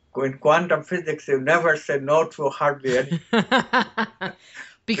say, in quantum physics, you never say no to hardly anything.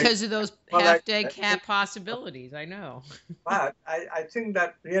 Because of those half-day cap possibilities, I know. But I think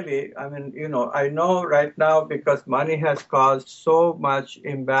that really, I know right now, because money has caused so much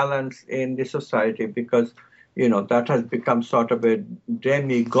imbalance in the society, because, that has become sort of a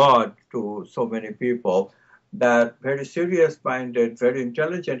demigod to so many people, that very serious-minded, very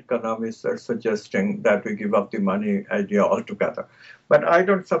intelligent economists are suggesting that we give up the money idea altogether. But I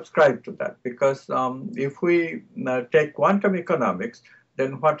don't subscribe to that, because if we take quantum economics,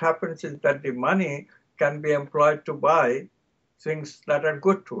 then what happens is that the money can be employed to buy things that are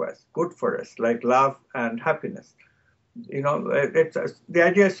good to us, good for us, like love and happiness. The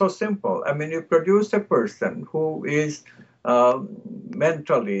idea is so simple. I mean, you produce a person who is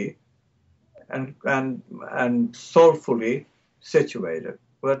mentally and soulfully situated.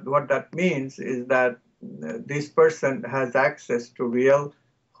 But what that means is that this person has access to real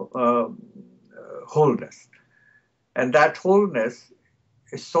wholeness. And that wholeness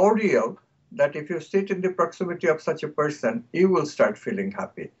is so real that if you sit in the proximity of such a person, you will start feeling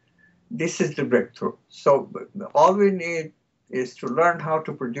happy. This is the breakthrough. So all we need is to learn how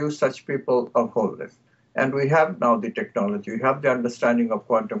to produce such people of wholeness. And we have now the technology, we have the understanding of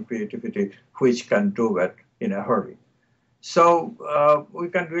quantum creativity, which can do it in a hurry. So we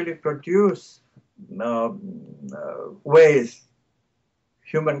can really produce ways,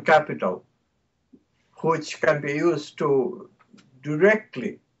 human capital, which can be used to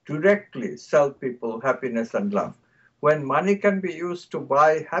directly sell people happiness and love. When money can be used to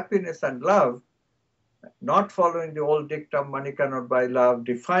buy happiness and love, not following the old dictum, money cannot buy love,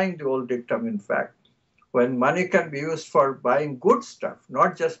 defying the old dictum, in fact. When money can be used for buying good stuff,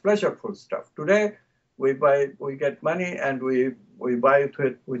 not just pleasureful stuff. Today, we get money and we buy it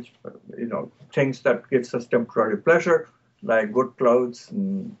with which, things that gives us temporary pleasure, like good clothes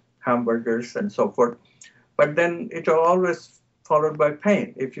and hamburgers and so forth. But then it will always followed by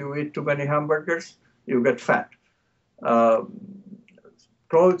pain. If you eat too many hamburgers, you get fat.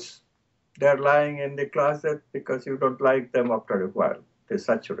 Clothes, they're lying in the closet because you don't like them after a while. They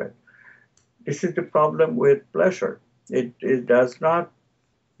saturate. This is the problem with pleasure. It does not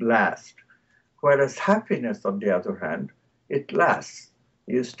last. Whereas happiness, on the other hand, it lasts.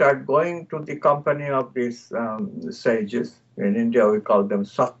 You start going to the company of these sages. In India, we call them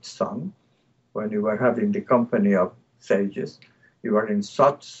satsang. When you are having the company of sages, you are in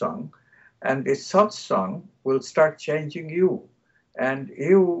satsang. And the satsang will start changing you. And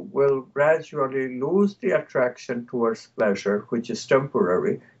you will gradually lose the attraction towards pleasure, which is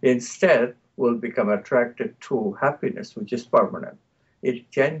temporary. Instead, will become attracted to happiness, which is permanent. It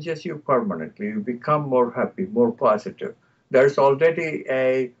changes you permanently. You become more happy, more positive. There's already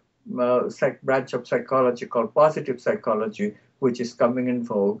a branch of psychology called positive psychology, which is coming in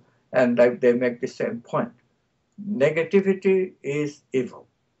vogue, and they make the same point. Negativity is evil.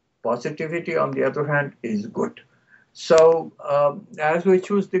 Positivity, on the other hand, is good. So as we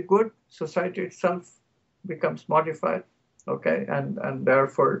choose the good, society itself becomes modified, okay, and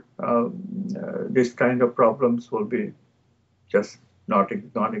therefore this kind of problems will be just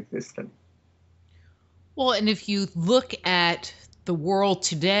non-existent. Well, and if you look at the world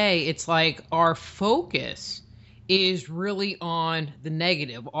today, it's like our focus is really on the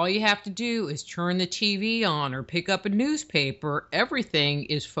negative. All you have to do is turn the TV on or pick up a newspaper. Everything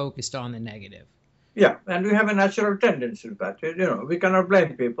is focused on the negative. Yeah, and we have a natural tendency to that. You know, we cannot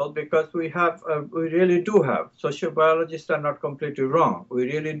blame people because we really do have, sociobiologists are not completely wrong. We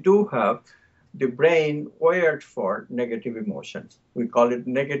really do have the brain wired for negative emotions. We call it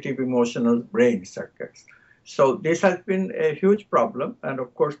negative emotional brain circuits. So this has been a huge problem, and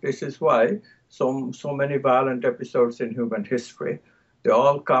of course this is why so many violent episodes in human history, they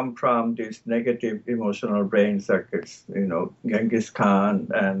all come from these negative emotional brain circuits, you know, Genghis Khan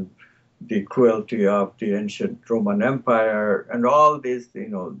and the cruelty of the ancient Roman Empire and all this, you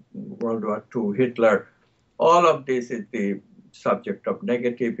know, World War II, Hitler, all of this is the subject of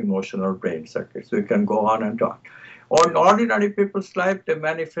negative emotional brain circuits. We can go on and on. In ordinary people's life, they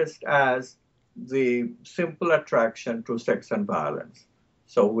manifest as the simple attraction to sex and violence.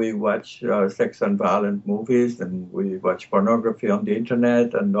 So we watch sex and violent movies, and we watch pornography on the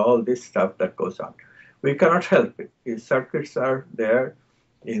internet and all this stuff that goes on. We cannot help it. These circuits are there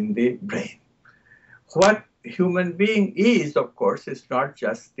in the brain. What human being is, of course, is not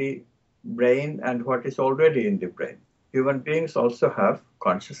just the brain and what is already in the brain. Human beings also have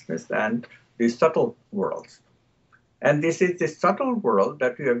consciousness and the subtle worlds. And this is the subtle world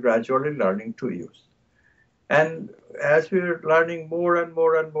that we are gradually learning to use. And as we are learning more and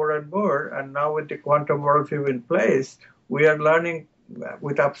more and more and more, and now with the quantum worldview in place, we are learning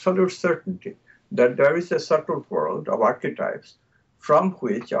with absolute certainty that there is a subtle world of archetypes from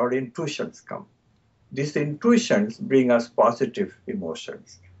which our intuitions come. These intuitions bring us positive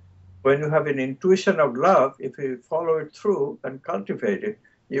emotions. When you have an intuition of love, if you follow it through and cultivate it,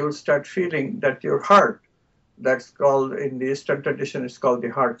 you will start feeling that your heart, that's called, in the Eastern tradition, it's called the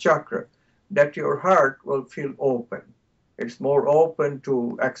heart chakra, that your heart will feel open. It's more open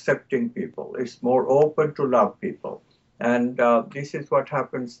to accepting people. It's more open to love people. And this is what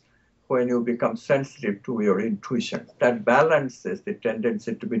happens when you become sensitive to your intuition. That balances the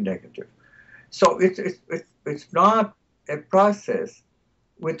tendency to be negative. So it's not a process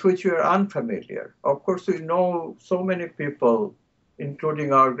with which we are unfamiliar. Of course, we know so many people,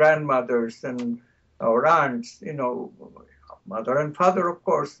 including our grandmothers and our aunts, you know, mother and father, of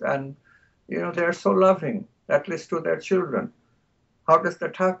course, and, you know, they're so loving, at least to their children. How does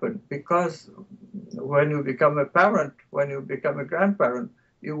that happen? Because when you become a parent, when you become a grandparent,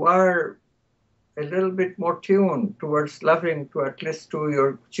 you are a little bit more tuned towards loving to at least to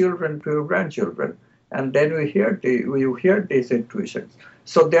your children, to your grandchildren. And then you hear these intuitions.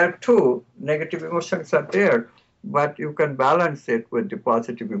 So there are two negative emotions are there, but you can balance it with the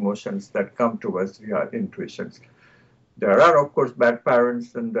positive emotions that come to us via intuitions. There are, of course, bad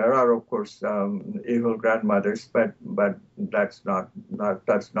parents, and there are, of course, evil grandmothers, but that's not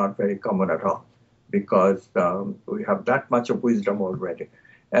very common at all, because we have that much of wisdom already.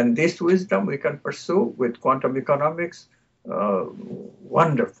 And this wisdom we can pursue with quantum economics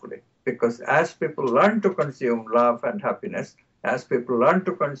wonderfully, because as people learn to consume love and happiness, as people learn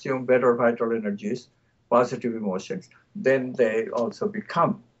to consume better vital energies, positive emotions, then they also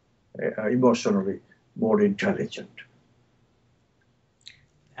become emotionally more intelligent.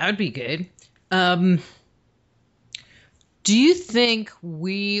 That would be good. Do you think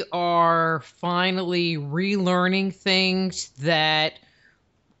we are finally relearning things that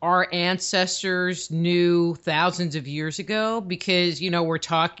our ancestors knew thousands of years ago? Because, you know,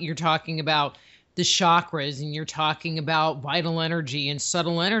 you're talking about the chakras, and you're talking about vital energy and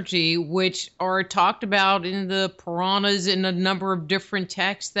subtle energy, which are talked about in the Puranas in a number of different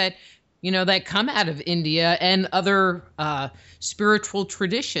texts that, you know, that come out of India and other spiritual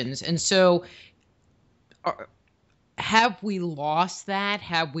traditions. And so have we lost that?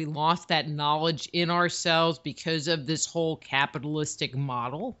 Have we lost that knowledge in ourselves because of this whole capitalistic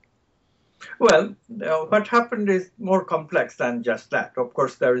model? Well, what happened is more complex than just that. Of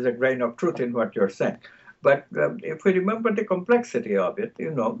course, there is a grain of truth in what you're saying. But if we remember the complexity of it, you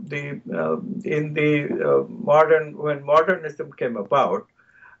know, when modernism came about,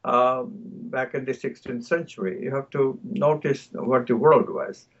 back in the 16th century, you have to notice what the world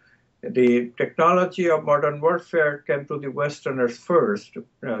was. The technology of modern warfare came to the Westerners first,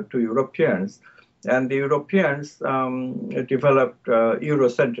 to Europeans, and the Europeans developed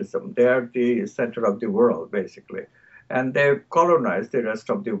Eurocentrism. They are the center of the world, basically, and they colonized the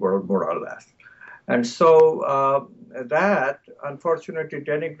rest of the world, more or less. And so that, unfortunately,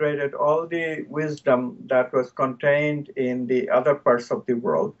 denigrated all the wisdom that was contained in the other parts of the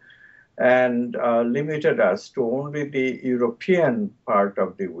world, and limited us to only the European part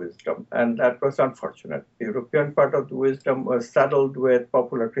of the wisdom. And that was unfortunate. The European part of the wisdom was saddled with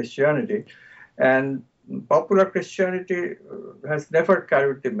popular Christianity. And popular Christianity has never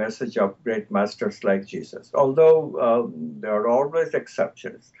carried the message of great masters like Jesus, although there are always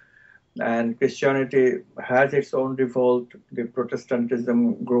exceptions. And Christianity has its own revolt. The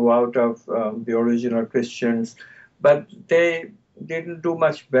Protestantism grew out of the original Christians, but they didn't do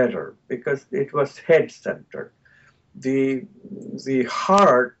much better because it was head-centered. The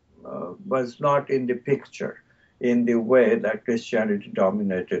heart was not in the picture in the way that Christianity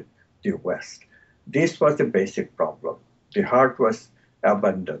dominated the West. This was the basic problem. The heart was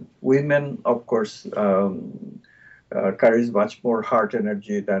abandoned. Women, of course, carries much more heart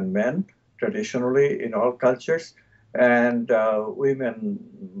energy than men, traditionally in all cultures. And women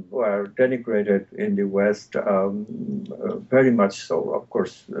were denigrated in the West, very much so. Of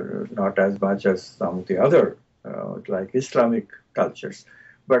course, not as much as some of the other, like Islamic cultures,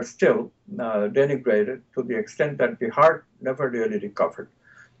 but still denigrated to the extent that the heart never really recovered.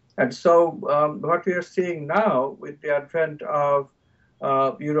 And so what we are seeing now with the advent of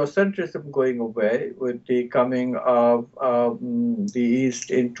Eurocentrism going away, with the coming of the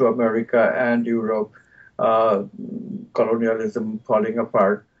East into America and Europe, colonialism falling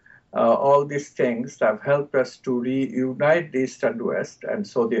apart, all these things have helped us to reunite the East and West, and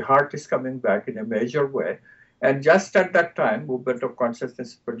so the heart is coming back in a major way. And just at that time, movement of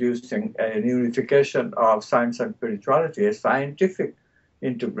consciousness producing a unification of science and spirituality, a scientific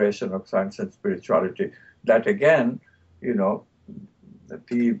integration of science and spirituality, that again, the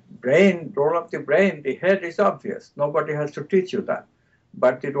brain, role of the brain, the head is obvious. Nobody has to teach you that.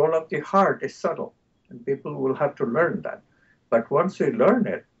 But the role of the heart is subtle. And people will have to learn that. But once we learn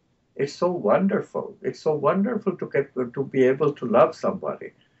it, it's so wonderful. It's so wonderful to be able to love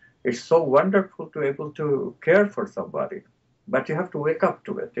somebody. It's so wonderful to be able to care for somebody. But you have to wake up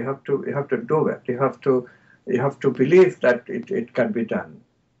to it. You have to do it. You have to believe that it can be done.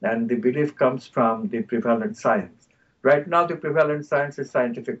 And the belief comes from the prevalent science. Right now, the prevalent science is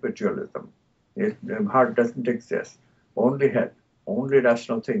scientific materialism. The heart doesn't exist. Only head. Only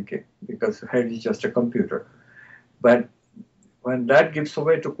rational thinking, because head is just a computer. But when that gives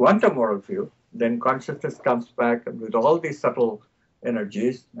way to quantum worldview, then consciousness comes back with all these subtle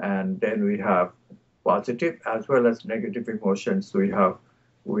energies, and then we have positive as well as negative emotions. We have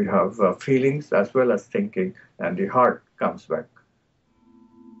feelings as well as thinking, and the heart comes back.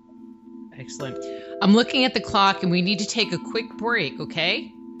 Excellent. I'm looking at the clock, and we need to take a quick break,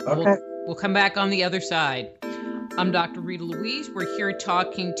 okay? Okay. We'll come back on the other side. I'm Dr. Rita Louise. We're here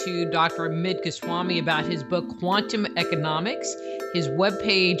talking to Dr. Amit Goswami about his book, Quantum Economics. His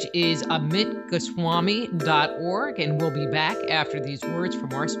webpage is amitgoswami.org, and we'll be back after these words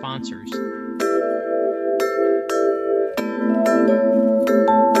from our sponsors.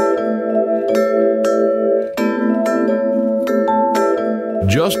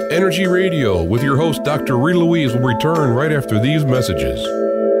 Just Energy Radio with your host, Dr. Rita Louise, will return right after these messages.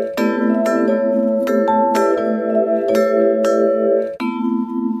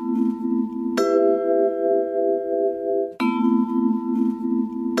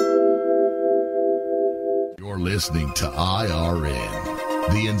 Listening to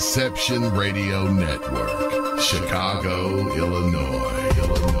IRN, the Inception Radio Network, Chicago, Illinois.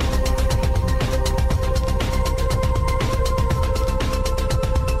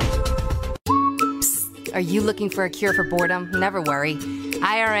 Psst. Are you looking for a cure for boredom? Never worry.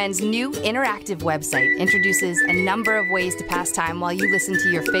 IRN's new interactive website introduces a number of ways to pass time while you listen to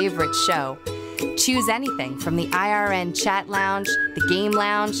your favorite show. Choose anything from the IRN Chat Lounge, the Game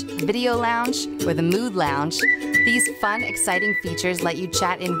Lounge, Video Lounge, or the Mood Lounge. These fun, exciting features let you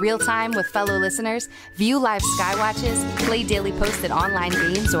chat in real time with fellow listeners, view live skywatches, play daily posted online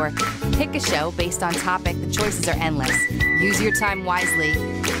games, or pick a show based on topic. The choices are endless. Use your time wisely,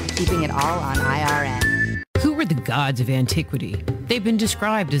 keeping it all on IRN. Who were the gods of antiquity? They've been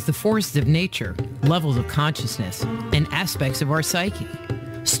described as the forces of nature, levels of consciousness, and aspects of our psyche.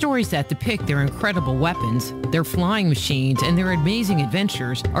 Stories that depict their incredible weapons, their flying machines, and their amazing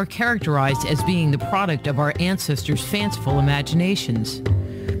adventures are characterized as being the product of our ancestors' fanciful imaginations.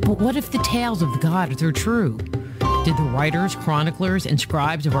 But what if the tales of the gods are true? Did the writers, chroniclers, and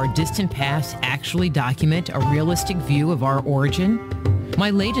scribes of our distant past actually document a realistic view of our origin? My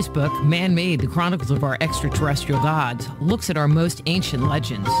latest book, Man-Made, The Chronicles of Our Extraterrestrial Gods, looks at our most ancient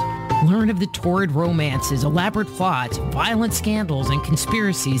legends. Learn of the torrid romances, elaborate plots, violent scandals, and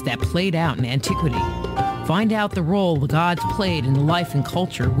conspiracies that played out in antiquity. Find out the role the gods played in the life and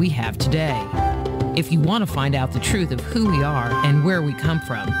culture we have today. If you want to find out the truth of who we are and where we come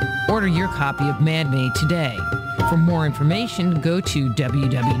from, order your copy of Man-Made today. For more information, go to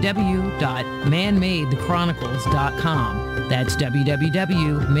www.manmadethechronicles.com. That's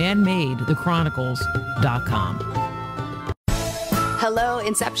www.manmadethechronicles.com. Hello,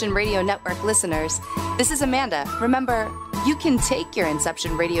 Inception Radio Network listeners. This is Amanda. Remember, you can take your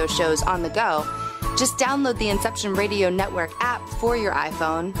Inception Radio shows on the go. Just download the Inception Radio Network app for your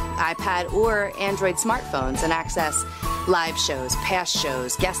iPhone, iPad, or Android smartphones and access live shows, past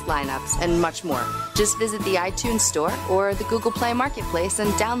shows, guest lineups, and much more. Just visit the iTunes Store or the Google Play Marketplace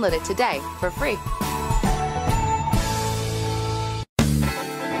and download it today for free.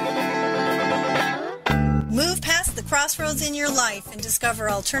 Move past the crossroads in your life and discover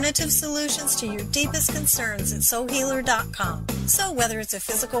alternative solutions to your deepest concerns at soulhealer.com. So whether it's a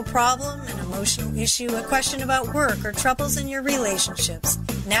physical problem, an emotional issue, a question about work, or troubles in your relationships,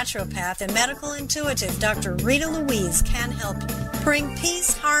 naturopath and medical intuitive Dr. Rita Louise can help you. Bring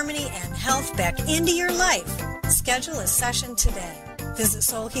peace, harmony, and health back into your life. Schedule a session today. Visit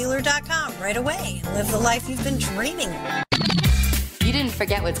soulhealer.com right away and live the life you've been dreaming of. You didn't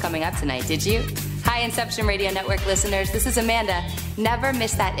forget what's coming up tonight, did you? Hi, Inception Radio Network listeners. This is Amanda. Never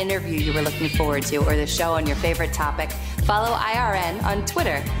miss that interview you were looking forward to or the show on your favorite topic. Follow IRN on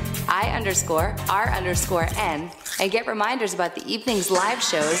Twitter, I_R_N, and get reminders about the evening's live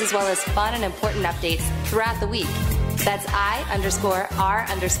shows as well as fun and important updates throughout the week. That's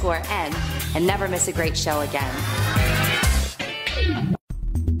I_R_N, and never miss a great show again.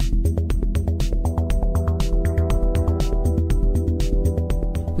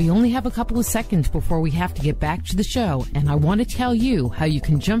 We only have a couple of seconds before we have to get back to the show, and I want to tell you how you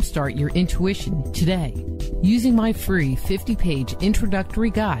can jumpstart your intuition today. Using my free 50-page introductory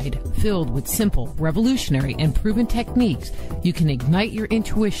guide filled with simple, revolutionary, and proven techniques, you can ignite your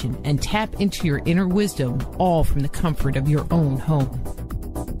intuition and tap into your inner wisdom, all from the comfort of your own home.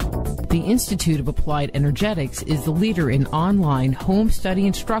 The Institute of Applied Energetics is the leader in online home study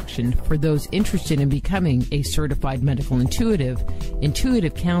instruction for those interested in becoming a certified medical intuitive,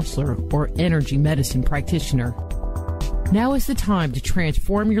 intuitive counselor, or energy medicine practitioner. Now is the time to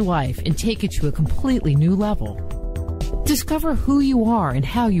transform your life and take it to a completely new level. Discover who you are and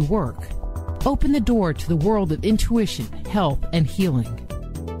how you work. Open the door to the world of intuition, health, and healing.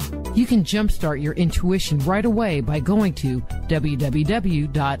 You can jumpstart your intuition right away by going to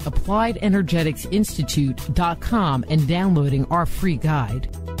www.appliedenergeticsinstitute.com and downloading our free guide.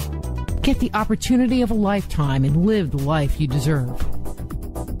 Get the opportunity of a lifetime and live the life you deserve.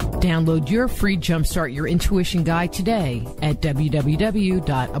 Download your free Jumpstart Your Intuition guide today at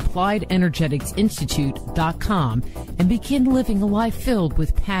www.appliedenergeticsinstitute.com and begin living a life filled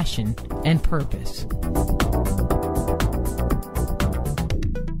with passion and purpose.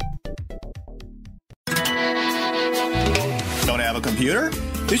 Have a computer?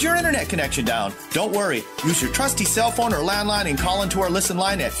 Is your internet connection down? Don't worry. Use your trusty cell phone or landline and call into our listen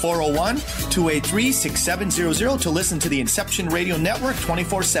line at 401-283-6700 to listen to the Inception Radio Network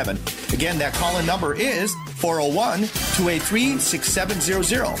 24/7. Again, that call-in number is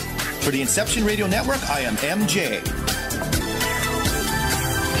 401-283-6700. For the Inception Radio Network, I am MJ.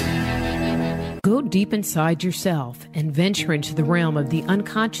 Go deep inside yourself and venture into the realm of the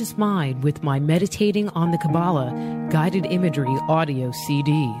unconscious mind with my Meditating on the Kabbalah guided imagery audio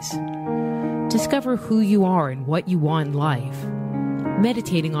CDs. Discover who you are and what you want in life.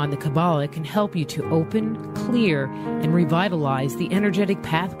 Meditating on the Kabbalah can help you to open, clear, and revitalize the energetic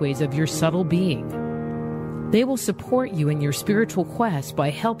pathways of your subtle being. They will support you in your spiritual quest by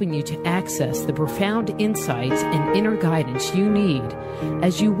helping you to access the profound insights and inner guidance you need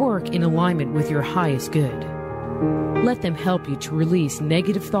as you work in alignment with your highest good. Let them help you to release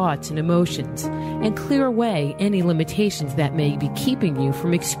negative thoughts and emotions and clear away any limitations that may be keeping you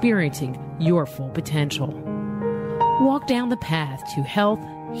from experiencing your full potential. Walk down the path to health,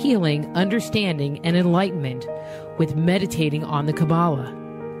 healing, understanding, and enlightenment with Meditating on the Kabbalah.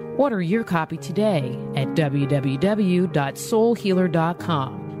 Order your copy today at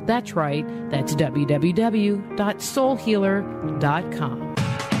www.soulhealer.com. That's right, that's www.soulhealer.com.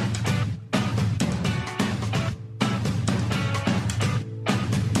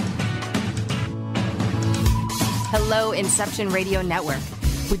 Hello, Inception Radio Network.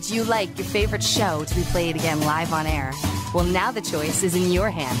 Would you like your favorite show to be played again live on air? Well, now the choice is in your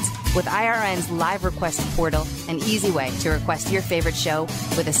hands with IRN's Live Request portal, an easy way to request your favorite show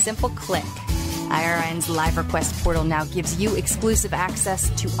with a simple click. IRN's Live Request portal now gives you exclusive access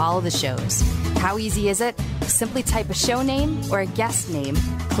to all the shows. How easy is it? Simply type a show name or a guest name,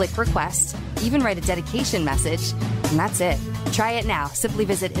 click request, even write a dedication message, and that's it. Try it now. Simply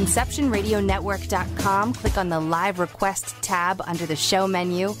visit InceptionRadioNetwork.com, click on the Live Request tab under the show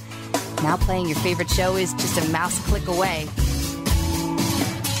menu. Now playing your favorite show is just a mouse click away.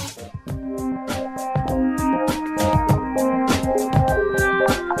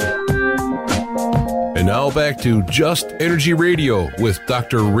 And now back to Just Energy Radio with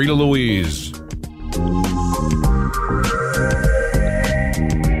Dr. Rita Louise.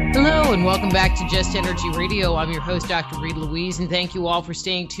 Hello and welcome back to Just Energy Radio. I'm your host, Dr. Rita Louise, and thank you all for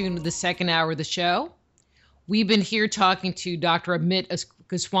staying tuned to the second hour of the show. We've been here talking to Dr. Amit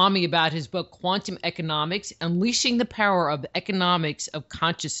Goswami about his book, Quantum Economics, Unleashing the Power of Economics of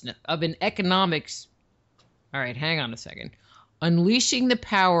Consciousness, Unleashing the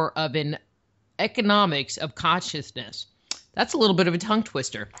Power of an Economics of Consciousness. That's a little bit of a tongue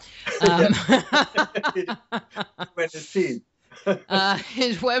twister.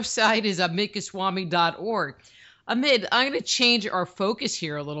 His website is amitgoswami.org. Amit, I'm going to change our focus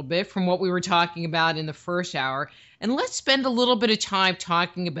here a little bit from what we were talking about in the first hour, and let's spend a little bit of time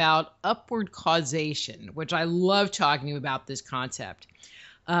talking about upward causation, which I love talking about this concept.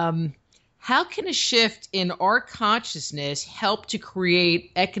 How can a shift in our consciousness help to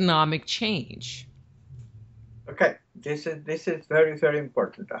create economic change? Okay, this is very, very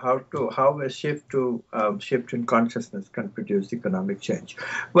important. How a shift in consciousness can produce economic change.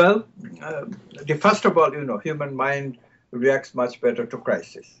 Well, first of all, human mind reacts much better to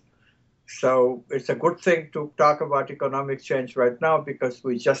crisis. So it's a good thing to talk about economic change right now because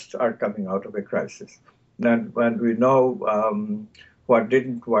we just are coming out of a crisis. And when we know what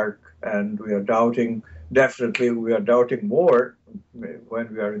didn't work and we are doubting, definitely we are doubting more when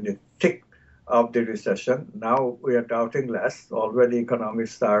we are in the thick of the recession. Now we are doubting less. Already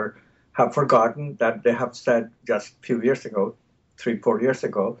economists have forgotten that they have said just a few years ago, 3-4 years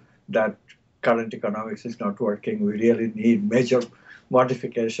ago, that current economics is not working. We really need major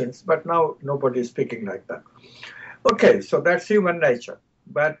modifications. But now nobody is speaking like that. Okay, so that's human nature.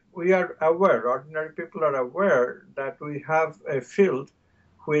 But we are aware, ordinary people are aware that we have a field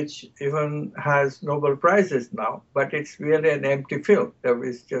which even has Nobel Prizes now, but it's really an empty field. There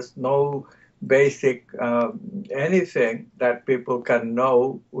is just no basic anything that people can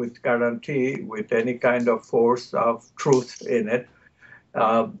know with guarantee, with any kind of force of truth in it.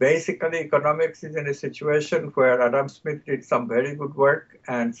 Basically, economics is in a situation where Adam Smith did some very good work,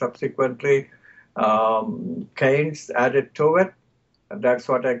 and subsequently Keynes added to it. And that's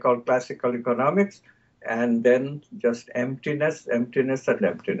what I call classical economics. And then just emptiness,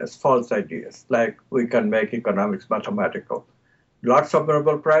 false ideas, like we can make economics mathematical. Lots of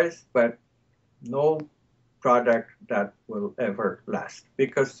Nobel Prize, but no product that will ever last.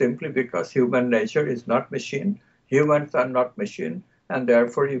 Simply because human nature is not machine. Humans are not machine, and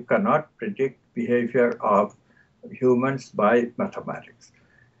therefore you cannot predict behavior of humans by mathematics.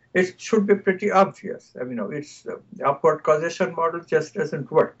 It should be pretty obvious. It's the upward causation model just doesn't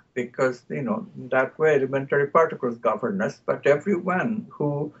work because, that way elementary particles govern us. But everyone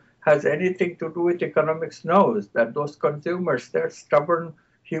who has anything to do with economics knows that those consumers, they're stubborn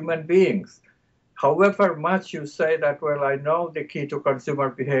human beings. However much you say that, well, I know the key to consumer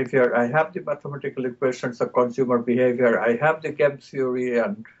behavior, I have the mathematical equations of consumer behavior, I have the game theory,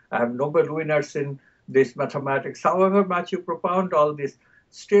 and I have Nobel winners in this mathematics. However much you propound all this,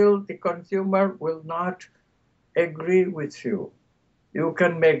 still the consumer will not agree with you. You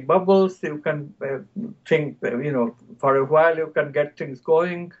can make bubbles, you can think, for a while you can get things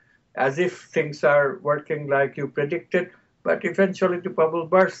going as if things are working like you predicted, but eventually the bubble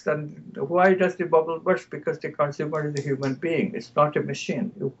bursts. And why does the bubble burst? Because the consumer is a human being. It's not a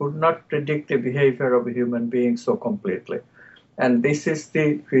machine. You could not predict the behavior of a human being so completely. And this is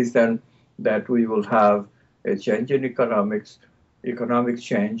the reason that we will have a change in economic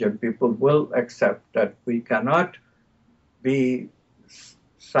change, and people will accept that we cannot be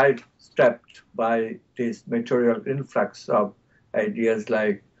sidestepped by this material influx of ideas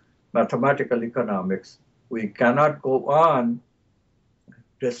like mathematical economics. We cannot go on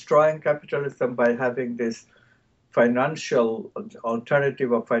destroying capitalism by having this financial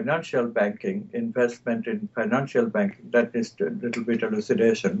alternative of financial banking, investment in financial banking. That is a little bit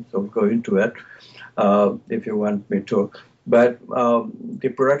elucidation, so go into it if you want me to. But the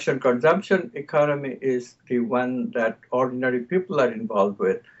production consumption economy is the one that ordinary people are involved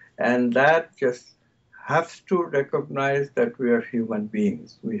with. And that just has to recognize that we are human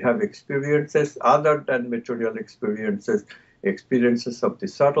beings. We have experiences other than material experiences, experiences of the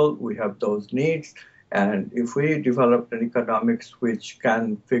subtle. We have those needs. And if we develop an economics which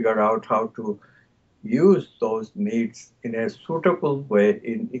can figure out how to use those needs in a suitable way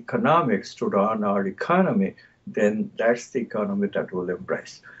in economics to run our economy, then that's the economy that we'll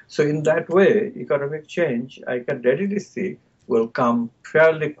embrace. So in that way, economic change, I can readily see, will come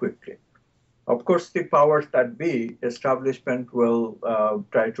fairly quickly. Of course, the powers that be, establishment will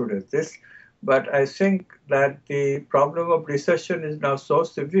try to resist, but I think that the problem of recession is now so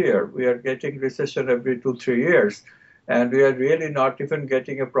severe. We are getting recession every 2-3 years, and we are really not even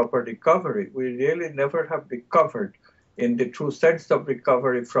getting a proper recovery. We really never have recovered in the true sense of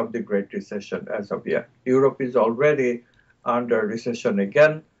recovery from the Great Recession as of yet. Europe is already under recession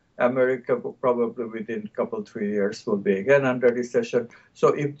again. America probably within a couple, 3 years will be again under recession. So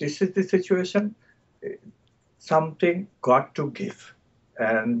if this is the situation, something got to give.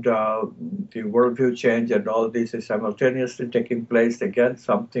 And the worldview change and all this is simultaneously taking place. Again,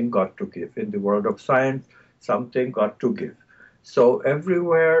 something got to give. In the world of science, something got to give. So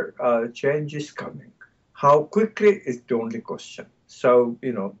everywhere change is coming. How quickly is the only question. So,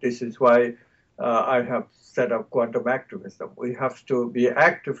 this is why I have set up quantum activism. We have to be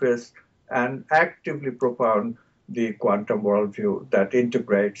activists and actively propound the quantum worldview that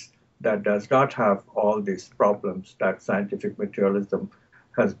integrates, that does not have all these problems that scientific materialism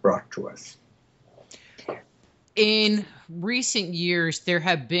has brought to us. In recent years, there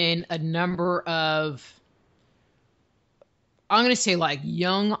have been a number of, I'm going to say like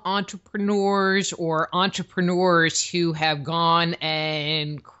young entrepreneurs or entrepreneurs who have gone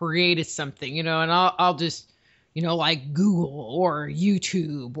and created something, and I'll just, like Google or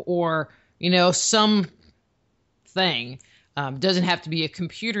YouTube or, some thing, doesn't have to be a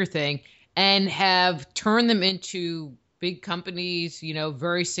computer thing, and have turned them into big companies,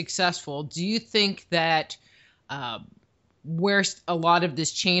 very successful. Do you think that where a lot of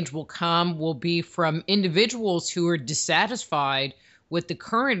this change will come will be from individuals who are dissatisfied with the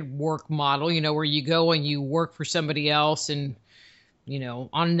current work model, where you go and you work for somebody else and,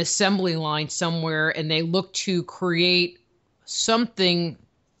 on an assembly line somewhere, and they look to create something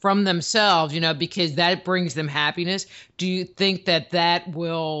from themselves, because that brings them happiness? Do you think that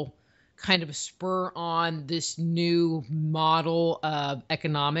will kind of spur on this new model of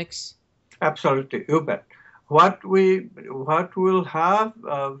economics? Absolutely, you bet. What we'll have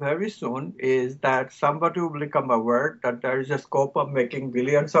very soon is that somebody will become aware that there is a scope of making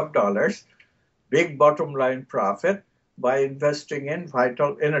billions of dollars, big bottom line profit, by investing in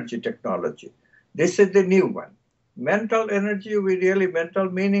vital energy technology. This is the new one. Mental energy, mental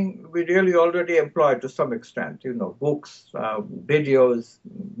meaning we really already employ to some extent. Books, videos,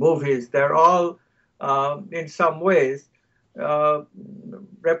 movies, they're all in some ways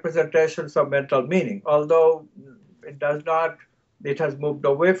representations of mental meaning, although it has moved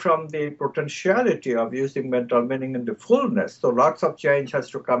away from the potentiality of using mental meaning in the fullness. So lots of change has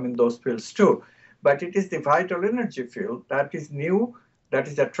to come in those fields too. But it is the vital energy field that is new, that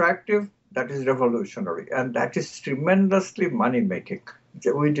is attractive, that is revolutionary, and that is tremendously money-making.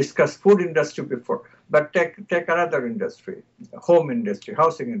 We discussed food industry before, but take another industry, home industry,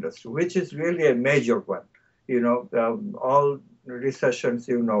 housing industry, which is really a major one. All recessions,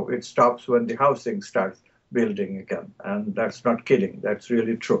 it stops when the housing starts building again. And that's not kidding. That's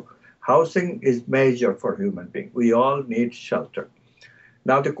really true. Housing is major for human beings. We all need shelter.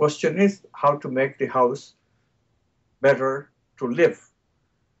 Now the question is how to make the house better to live.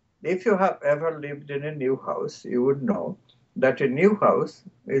 If you have ever lived in a new house, you would know that a new house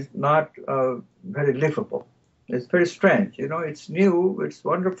is not very livable. It's very strange. It's new, it's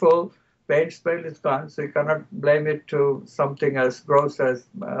wonderful. Paint smell is gone, so you cannot blame it to something as gross as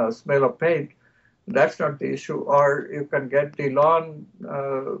smell of paint. That's not the issue. Or you can get the lawn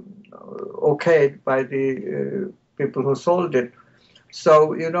okayed by the people who sold it.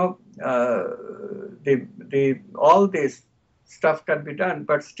 So, all this stuff can be done,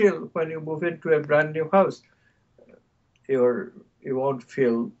 but still, when you move into a brand new house, you won't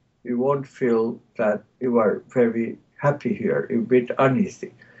feel that you are very happy here. You're a bit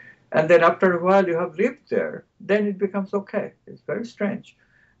uneasy. And then after a while you have lived there, then it becomes okay. It's very strange.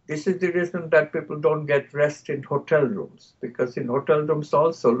 This is the reason that people don't get rest in hotel rooms, because in hotel rooms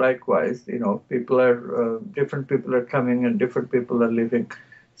also likewise, different people are coming and different people are living.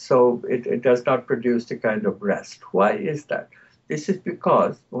 So it does not produce the kind of rest. Why is that? This is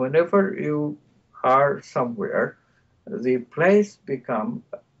because whenever you are somewhere, the place become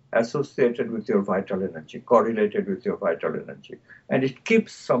associated with your vital energy, correlated with your vital energy. And it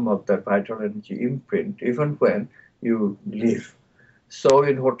keeps some of that vital energy imprint even when you leave. So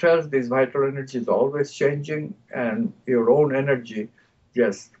in hotels, this vital energy is always changing, and your own energy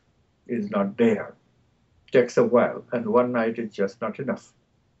just is not there. It takes a while, and one night is just not enough.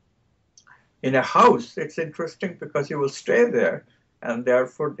 In a house, it's interesting because you will stay there, and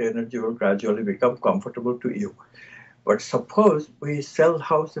therefore the energy will gradually become comfortable to you. But suppose we sell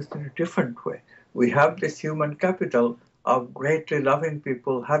houses in a different way. We have this human capital of greatly loving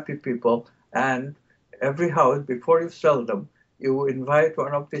people, happy people, and every house, before you sell them, you invite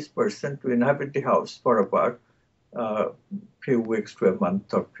one of these persons to inhabit the house for about a few weeks to a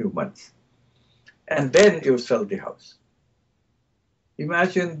month or few months. And then you sell the house.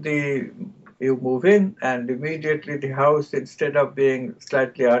 Imagine you move in, and immediately the house, instead of being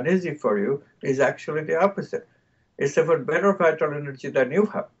slightly uneasy for you, is actually the opposite. It's even better vital energy than you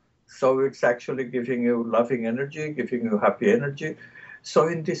have. So it's actually giving you loving energy, giving you happy energy. So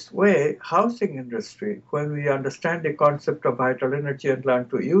in this way, housing industry, when we understand the concept of vital energy and learn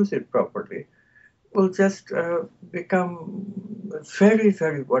to use it properly, will just become very,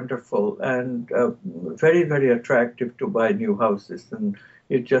 very wonderful and very, very attractive to buy new houses. And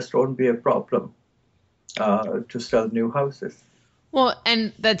it just won't be a problem to sell new houses. Well,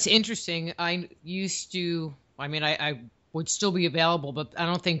 and that's interesting. I would still be available, but I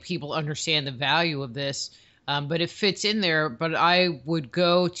don't think people understand the value of this. But it fits in there. But I would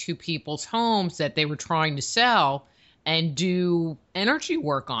go to people's homes that they were trying to sell and do energy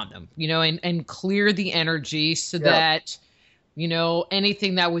work on them, and clear the energy so that,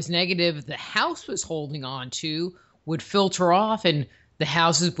 anything that was negative the house was holding on to would filter off and the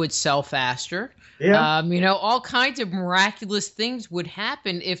houses would sell faster. Yeah. All kinds of miraculous things would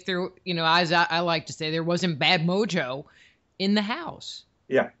happen if there, as I like to say, there wasn't bad mojo in the house.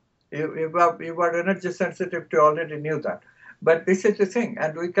 Yeah. You were energy sensitive to already knew that. But this is the thing,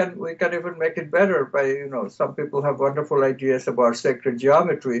 and we can even make it better by, some people have wonderful ideas about sacred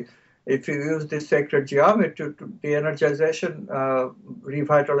geometry. If you use this sacred geometry, the energization,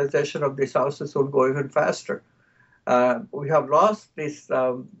 revitalization of these houses will go even faster. We have lost this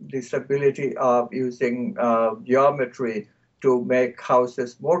ability of using geometry to make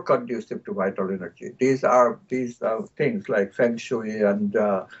houses more conducive to vital energy. These are things like Feng Shui and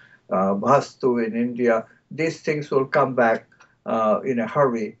Vastu in India. These things will come back in a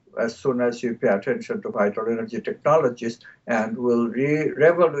hurry as soon as you pay attention to vital energy technologies, and will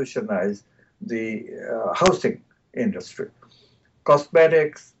revolutionize the housing industry.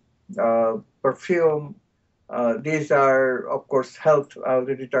 Cosmetics, perfume, these are, of course, health. I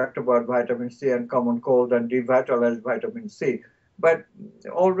already talked about vitamin C and common cold and devitalized vitamin C. But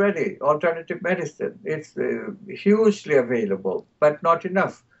already, alternative medicine, it's hugely available, but not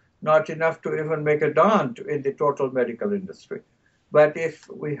enough. Not enough to even make a dent in the total medical industry. But if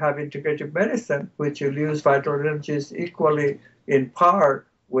we have integrative medicine, which will use vital energies equally in par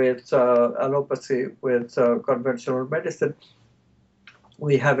with allopathy, with conventional medicine,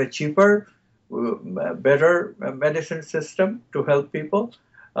 we have a cheaper, better medicine system to help people.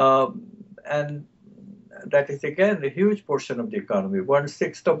 And that is, again, a huge portion of the economy.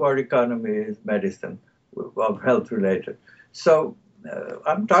 1/6 of our economy is medicine, of health-related. So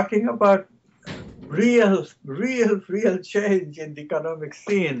I'm talking about real change in the economic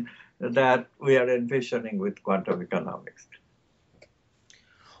scene that we are envisioning with quantum economics.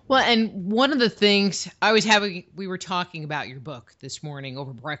 Well, and one of the things we were talking about your book this morning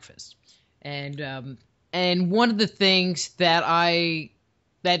over breakfast, and one of the things that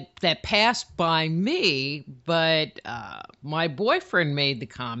that passed by me, but my boyfriend made the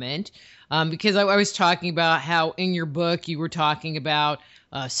comment. Because I was talking about how in your book you were talking about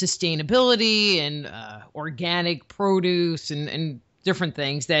sustainability and organic produce and different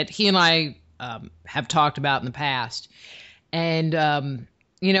things that he and I have talked about in the past. And,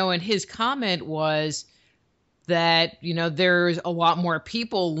 and his comment was that, there's a lot more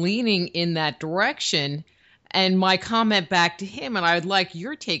people leaning in that direction. And my comment back to him, and I would like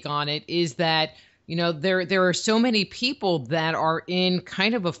your take on it, is that there are so many people that are in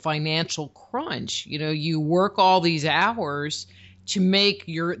kind of a financial crunch. You work all these hours to make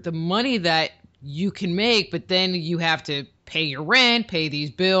the money that you can make, but then you have to pay your rent, pay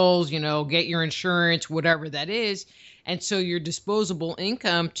these bills, get your insurance, whatever that is. And so your disposable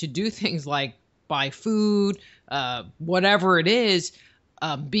income to do things like buy food, whatever it is,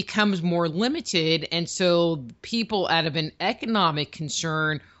 becomes more limited. And so people, out of an economic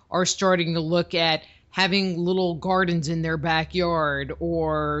concern, are starting to look at having little gardens in their backyard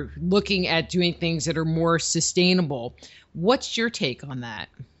or looking at doing things that are more sustainable. What's your take on that?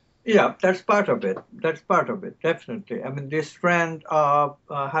 Yeah, that's part of it. That's part of it, definitely. I mean, this trend of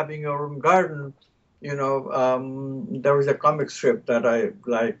having your own garden, there was a comic strip that I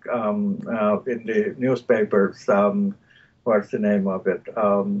like in the newspapers. What's the name of it?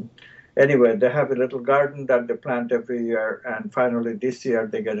 Anyway, they have a little garden that they plant every year, and finally this year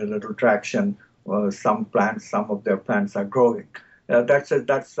they get a little traction. Some of their plants are growing. That's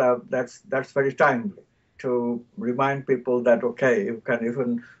very timely to remind people that, okay, you can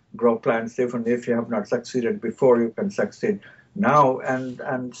even grow plants even if you have not succeeded before, you can succeed now.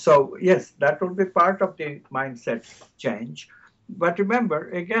 And so, yes, that will be part of the mindset change. But remember,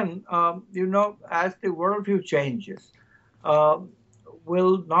 again, as the worldview changes,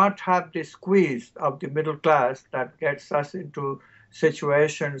 we'll not have the squeeze of the middle class that gets us into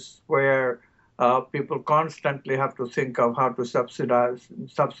situations where people constantly have to think of how to subsidize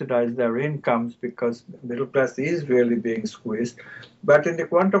their incomes because middle class is really being squeezed. But in the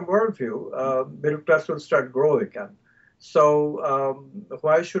quantum worldview, middle class will start growing again. So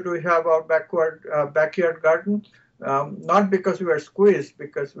why should we have our backyard garden? Not because we are squeezed,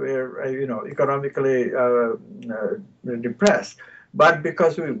 because we're economically depressed, but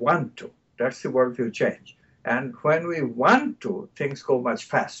because we want to. That's the worldview change. And when we want to, things go much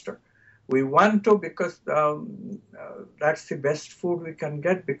faster. We want to because that's the best food we can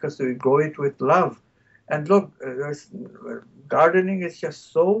get because we grow it with love. And look, gardening is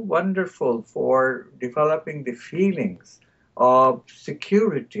just so wonderful for developing the feelings of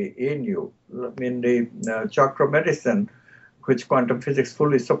security in you. I mean, the chakra medicine, which quantum physics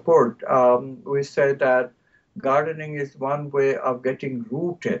fully support, we say that gardening is one way of getting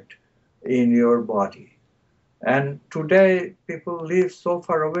rooted in your body. And today, people live so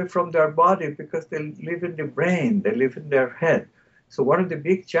far away from their body because they live in the brain, they live in their head. So one of the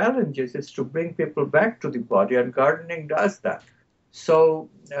big challenges is to bring people back to the body, and gardening does that. So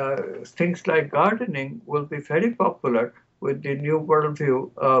things like gardening will be very popular with the new worldview.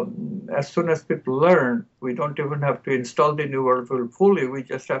 As soon as people learn, we don't even have to install the new worldview fully. We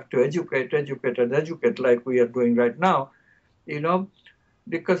just have to educate like we are doing right now,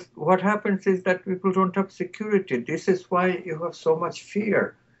 because what happens is that people don't have security. This is why you have so much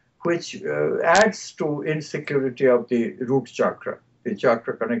fear, which adds to insecurity of the root chakra, the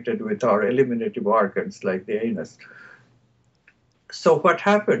chakra connected with our eliminative organs like the anus. So what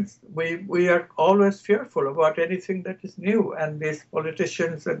happens? We are always fearful about anything that is new, and these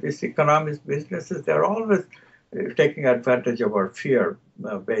politicians and these economics, businesses, they're always taking advantage of our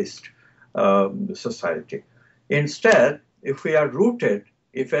fear-based society. Instead, if we are rooted,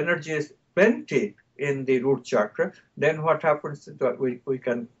 if energy is plenty in the root chakra, then what happens is that we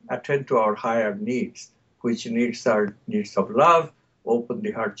can attend to our higher needs, which needs are needs of love, open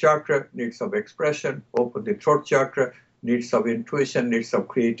the heart chakra, needs of expression, open the throat chakra, needs of intuition, needs of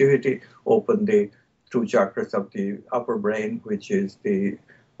creativity, open the two chakras of the upper brain, which is the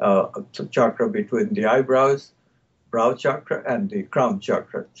chakra between the eyebrows, brow chakra, and the crown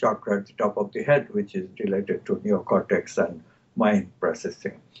chakra at the top of the head, which is related to neocortex and mind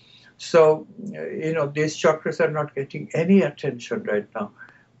processing. So, these chakras are not getting any attention right now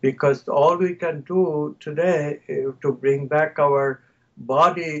because all we can do today to bring back our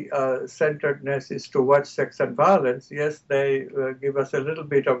body centeredness is to watch sex and violence. Yes, they give us a little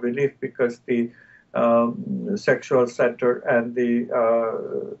bit of relief because the sexual center and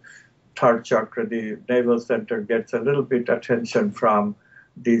the third chakra, the navel center, gets a little bit attention from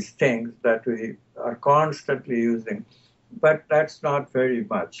these things that we are constantly using. But that's not very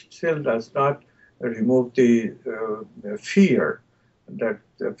much. Still does not remove the fear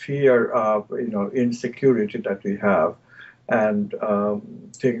of insecurity that we have, and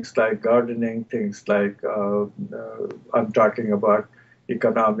things like gardening, things like I'm talking about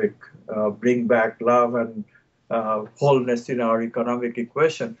economic, bring back love and wholeness in our economic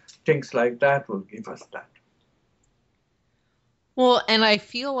equation. Things like that will give us that. Well, and I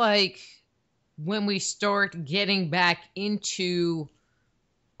feel like when we start getting back into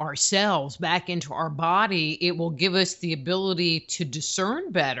ourselves, back into our body, it will give us the ability to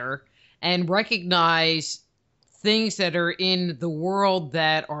discern better and recognize things that are in the world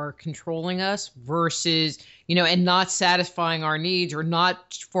that are controlling us versus, and not satisfying our needs or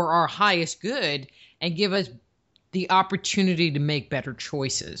not for our highest good, and give us the opportunity to make better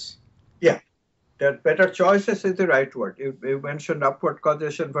choices. Yeah. That better choices is the right word. You mentioned upward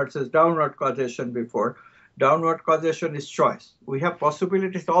causation versus downward causation before. Downward causation is choice. We have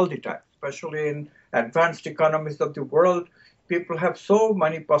possibilities all the time, especially in advanced economies of the world. People have so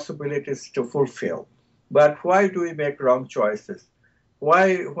many possibilities to fulfill. But why do we make wrong choices?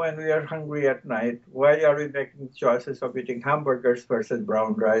 Why, when we are hungry at night, why are we making choices of eating hamburgers versus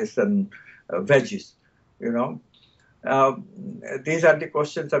brown rice and veggies? You know, these are the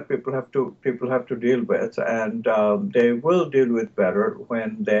questions that people have to deal with, and they will deal with better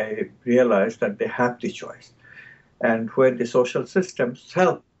when they realize that they have the choice, and when the social systems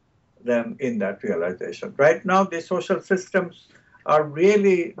help them in that realization. Right now, the social systems are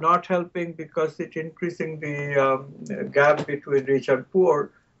really not helping because it's increasing the gap between rich and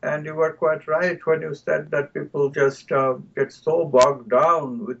poor. And you were quite right when you said that people just get so bogged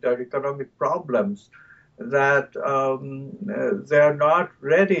down with their economic problems that they are not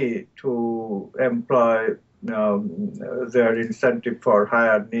ready to employ their incentive for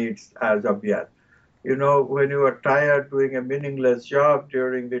higher needs as of yet. You know, when you are tired doing a meaningless job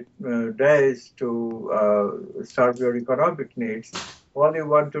during the days to serve your economic needs, all you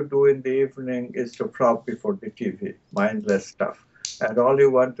want to do in the evening is to flop before the TV, mindless stuff. And all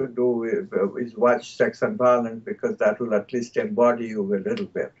you want to do is watch sex and violence because that will at least embody you a little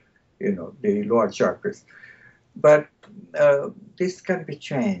bit, you know, the lower chakras. But this can be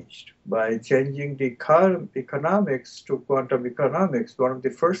changed by changing the economics to quantum economics. One of the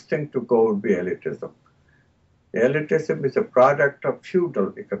first things to go would be elitism. Elitism is a product of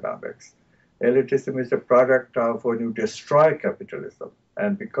feudal economics. Elitism is a product of when you destroy capitalism.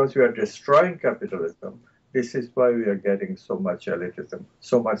 And because we are destroying capitalism, this is why we are getting so much elitism,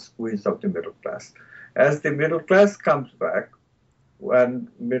 so much squeeze of the middle class. As the middle class comes back, when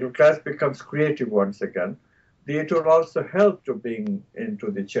middle class becomes creative once again, it will also help to bring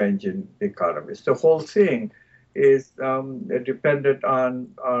into the change in the economy. So the whole thing is dependent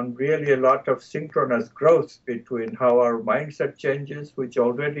on really a lot of synchronous growth between how our mindset changes, which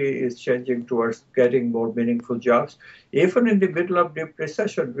already is changing towards getting more meaningful jobs. Even in the middle of deep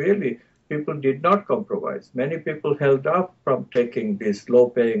recession, really, people did not compromise. Many people held up from taking these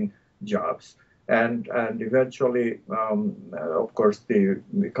low-paying jobs. And eventually, of course, the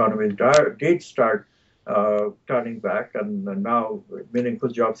economy did start turning back, and now meaningful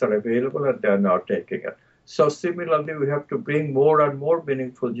jobs are available, and they're now taking it. So similarly, we have to bring more and more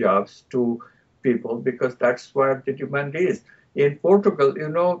meaningful jobs to people because that's where the demand is. In Portugal, you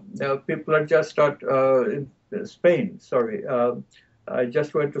know, people are just in Spain. Sorry, I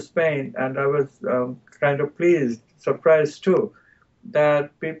just went to Spain, and I was kind of surprised too,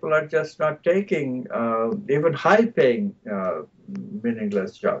 that people are just not taking even high-paying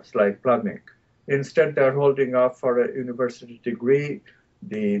meaningless jobs like plumbing. Instead, they're holding off for a university degree.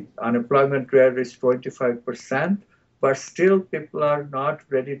 The unemployment rate is 25%, but still people are not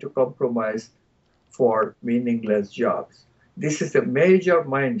ready to compromise for meaningless jobs. This is a major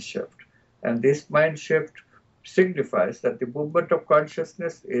mind shift, and this mind shift signifies that the movement of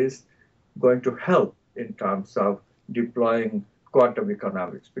consciousness is going to help in terms of deploying quantum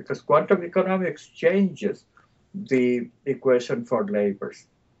economics, because quantum economics changes the equation for labor.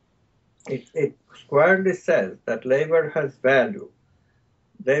 It squarely says that labor has value.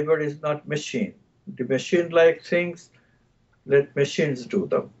 Labor is not machine. The machine-like things, let machines do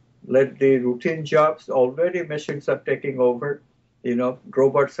them. Let the routine jobs, already machines are taking over. You know,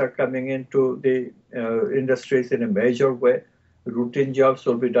 robots are coming into the industries in a major way. Routine jobs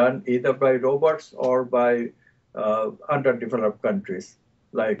will be done either by robots or by underdeveloped countries,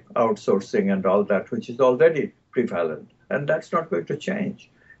 like outsourcing and all that, which is already prevalent. And that's not going to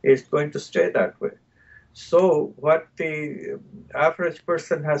change. It's going to stay that way. So what the average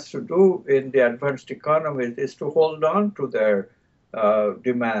person has to do in the advanced economies is to hold on to their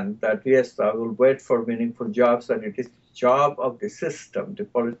demand that, yes, I will wait for meaningful jobs, and it is the job of the system, the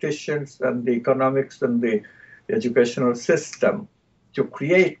politicians and the economics and the educational system to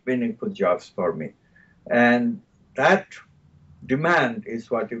create meaningful jobs for me. And that demand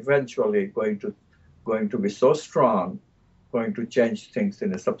is what eventually going to be so strong, going to change things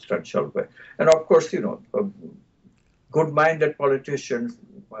in a substantial way. And of course, you know, good-minded politicians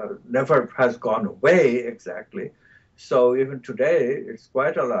never has gone away exactly. So even today, it's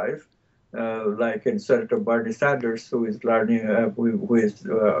quite alive, like in Senator Bernie Sanders, who is running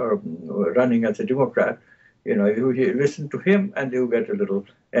as a Democrat. You know, you listen to him and you get a little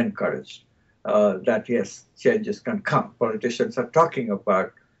encouraged that, yes, changes can come. Politicians are talking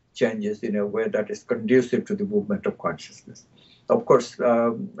about changes in a way that is conducive to the movement of consciousness. Of course,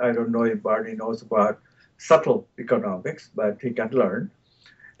 I don't know if Barney knows about subtle economics, but he can learn.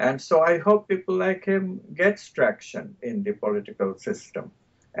 And so I hope people like him get traction in the political system.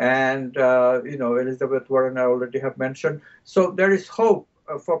 And, you know, Elizabeth Warren I already have mentioned. So there is hope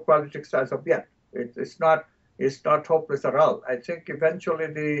for politics as of yet. It's not is not hopeless at all. I think eventually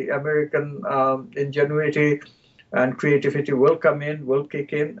the American ingenuity and creativity will come in, will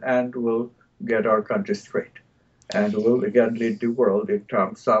kick in, and will get our country straight. And will again lead the world in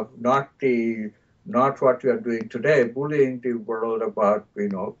terms of not what we are doing today, bullying the world about,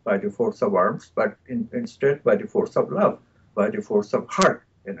 by the force of arms, but instead by the force of love, by the force of heart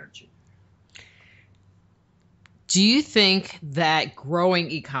energy. Do you think that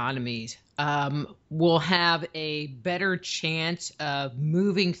growing economies will have a better chance of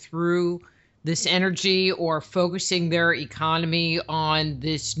moving through this energy or focusing their economy on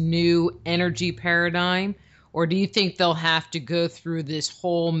this new energy paradigm? Or do you think they'll have to go through this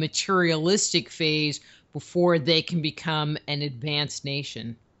whole materialistic phase before they can become an advanced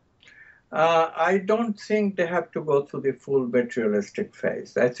nation? I don't think they have to go through the full materialistic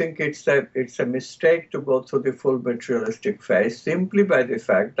phase. I think it's a mistake to go through the full materialistic phase simply by the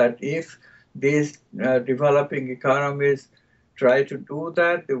fact that if these developing economies try to do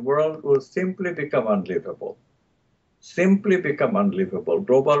that, the world will simply become unlivable. Simply become unlivable.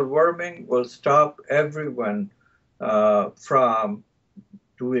 Global warming will stop everyone from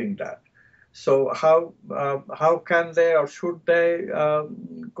doing that. So how can they or should they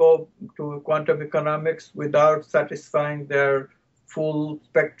go to quantum economics without satisfying their full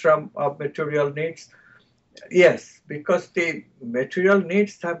spectrum of material needs? Yes, because the material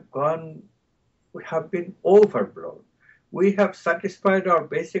needs have been overblown. We have satisfied our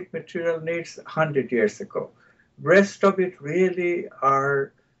basic material needs 100 years ago. Rest of it really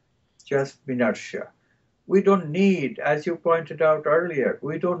are just inertia. We don't need, as you pointed out earlier,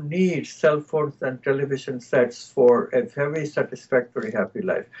 we don't need cell phones and television sets for a very satisfactory, happy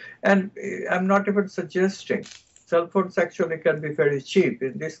life. And I'm not even suggesting. Cell phones actually can be very cheap.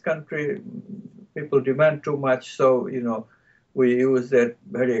 In this country, people demand too much, so, we use it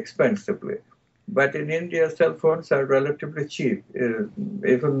very expensively. But in India, cell phones are relatively cheap.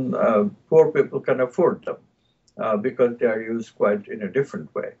 Even poor people can afford them because they are used quite in a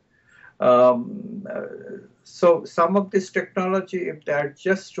different way. So some of this technology, if they are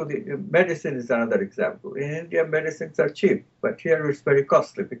just to the medicine is another example. In India, medicines are cheap, but here it's very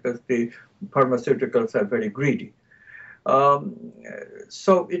costly because the pharmaceuticals are very greedy.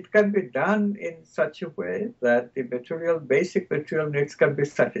 So it can be done in such a way that the basic material needs can be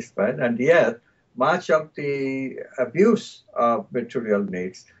satisfied, and yet much of the abuse of material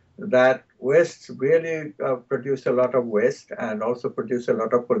needs, that waste really produce a lot of waste and also produce a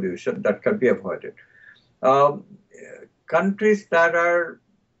lot of pollution that can be avoided. Countries that have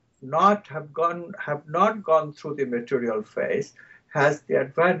not gone through the material phase has the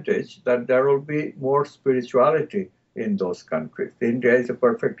advantage that there will be more spirituality in those countries. India is a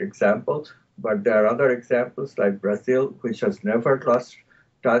perfect example, but there are other examples like Brazil, which has never lost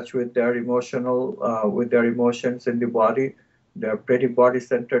touch with their emotions in the body. They're pretty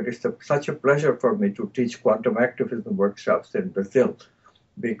body-centered. It's such a pleasure for me to teach quantum activism workshops in Brazil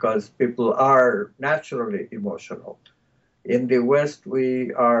because people are naturally emotional. In the West,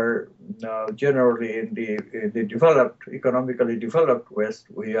 we are generally in the developed, economically developed West,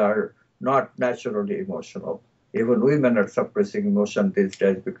 we are not naturally emotional. Even women are suppressing emotion these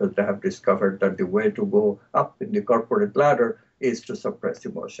days because they have discovered that the way to go up in the corporate ladder is to suppress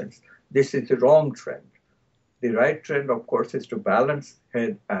emotions. This is the wrong trend. The right trend, of course, is to balance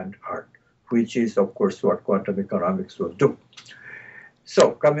head and heart, which is, of course, what quantum economics will do.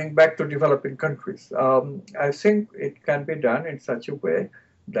 So, coming back to developing countries, I think it can be done in such a way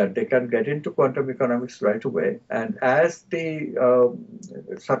that they can get into quantum economics right away. And as the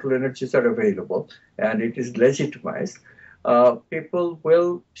subtle energies are available and it is legitimized, people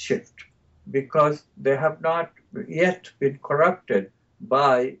will shift because they have not yet been corrupted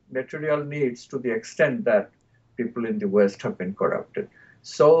by material needs to the extent that people in the West have been corrupted.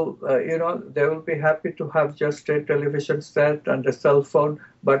 So, they will be happy to have just a television set and a cell phone,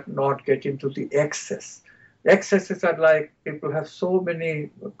 but not get into the excess. Excesses are like people have so many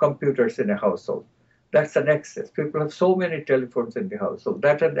computers in a household. That's an excess. People have so many telephones in the household.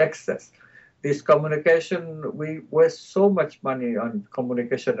 That's an excess. This communication, we waste so much money on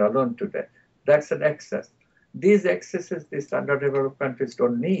communication alone today. That's an excess. These excesses, these underdeveloped countries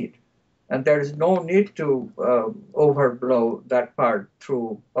don't need. And there is no need to overblow that part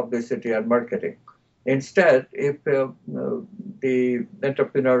through publicity and marketing. Instead, if the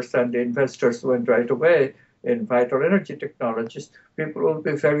entrepreneurs and the investors went right away in vital energy technologies, people will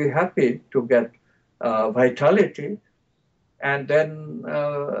be very happy to get vitality, and then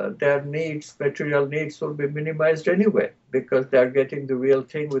their needs, material needs, will be minimized anyway because they're getting the real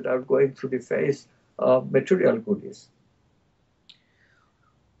thing without going through the phase of material goodies.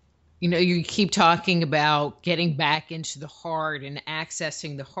 You know, you keep talking about getting back into the heart and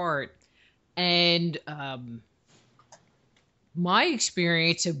accessing the heart. And my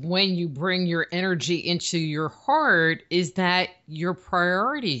experience of when you bring your energy into your heart is that your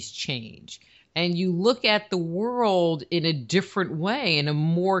priorities change and you look at the world in a different way, in a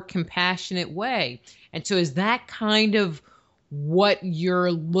more compassionate way. And so is that kind of what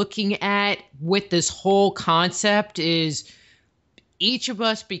you're looking at with this whole concept, is each of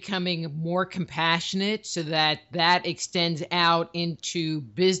us becoming more compassionate so that that extends out into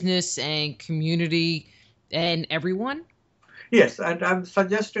business and community and everyone? Yes, and I'm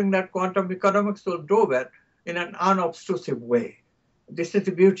suggesting that quantum economics will do that in an unobtrusive way. This is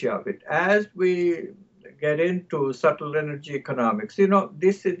the beauty of it. As we get into subtle energy economics, you know,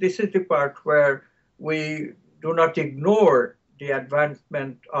 this is the part where we do not ignore the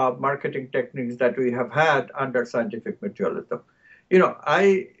advancement of marketing techniques that we have had under scientific materialism. You know,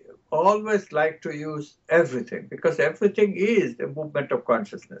 I always like to use everything because everything is a movement of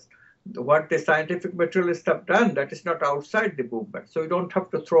consciousness. What the scientific materialists have done, that is not outside the movement. So you don't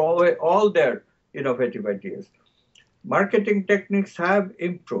have to throw away all their innovative ideas. Marketing techniques have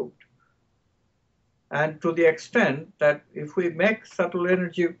improved. And to the extent that if we make subtle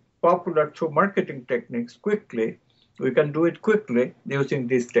energy popular through marketing techniques quickly, we can do it quickly using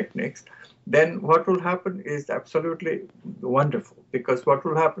these techniques, then what will happen is absolutely wonderful. Because what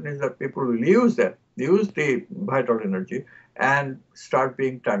will happen is that people will use the vital energy and start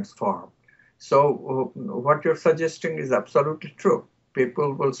being transformed. So what you're suggesting is absolutely true.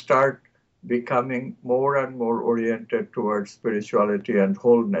 People will start becoming more and more oriented towards spirituality and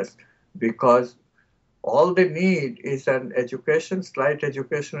wholeness because all they need is an education, slight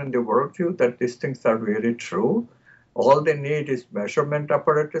education in the worldview that these things are really true. All they need is measurement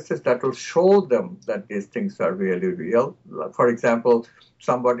apparatuses that will show them that these things are really real. For example,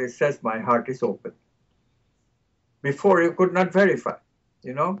 somebody says, my heart is open. Before you could not verify,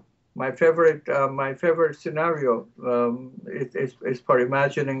 you know. My favorite scenario is for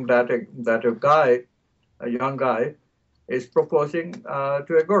imagining that a young guy, is proposing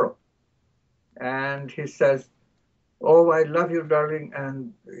to a girl, and he says, "Oh, I love you, darling,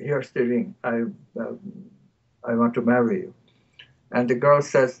 and here's the ring. I want to marry you." And the girl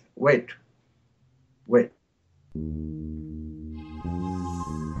says, "Wait."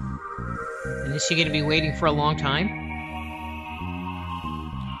 And is she going to be waiting for a long time?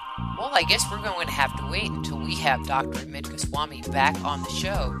 Well, I guess we're going to have to wait until we have Dr. Amit Goswami back on the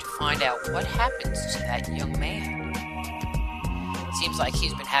show to find out what happens to that young man. Seems like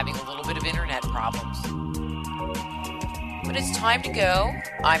he's been having a little bit of internet problems. But it's time to go.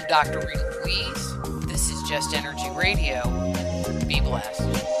 I'm Dr. Rita Louise. This is Just Energy Radio. Be blessed.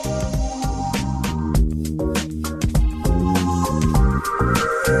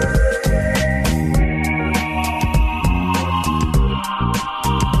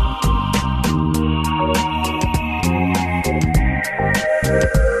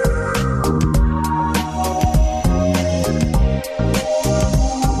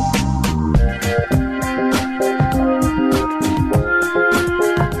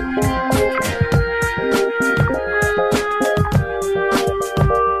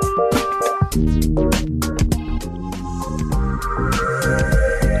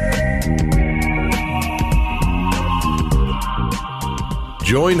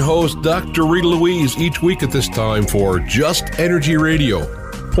 Join host Dr. Rita Louise each week at this time for Just Energy Radio.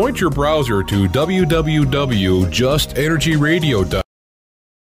 Point your browser to www.justenergyradio.com.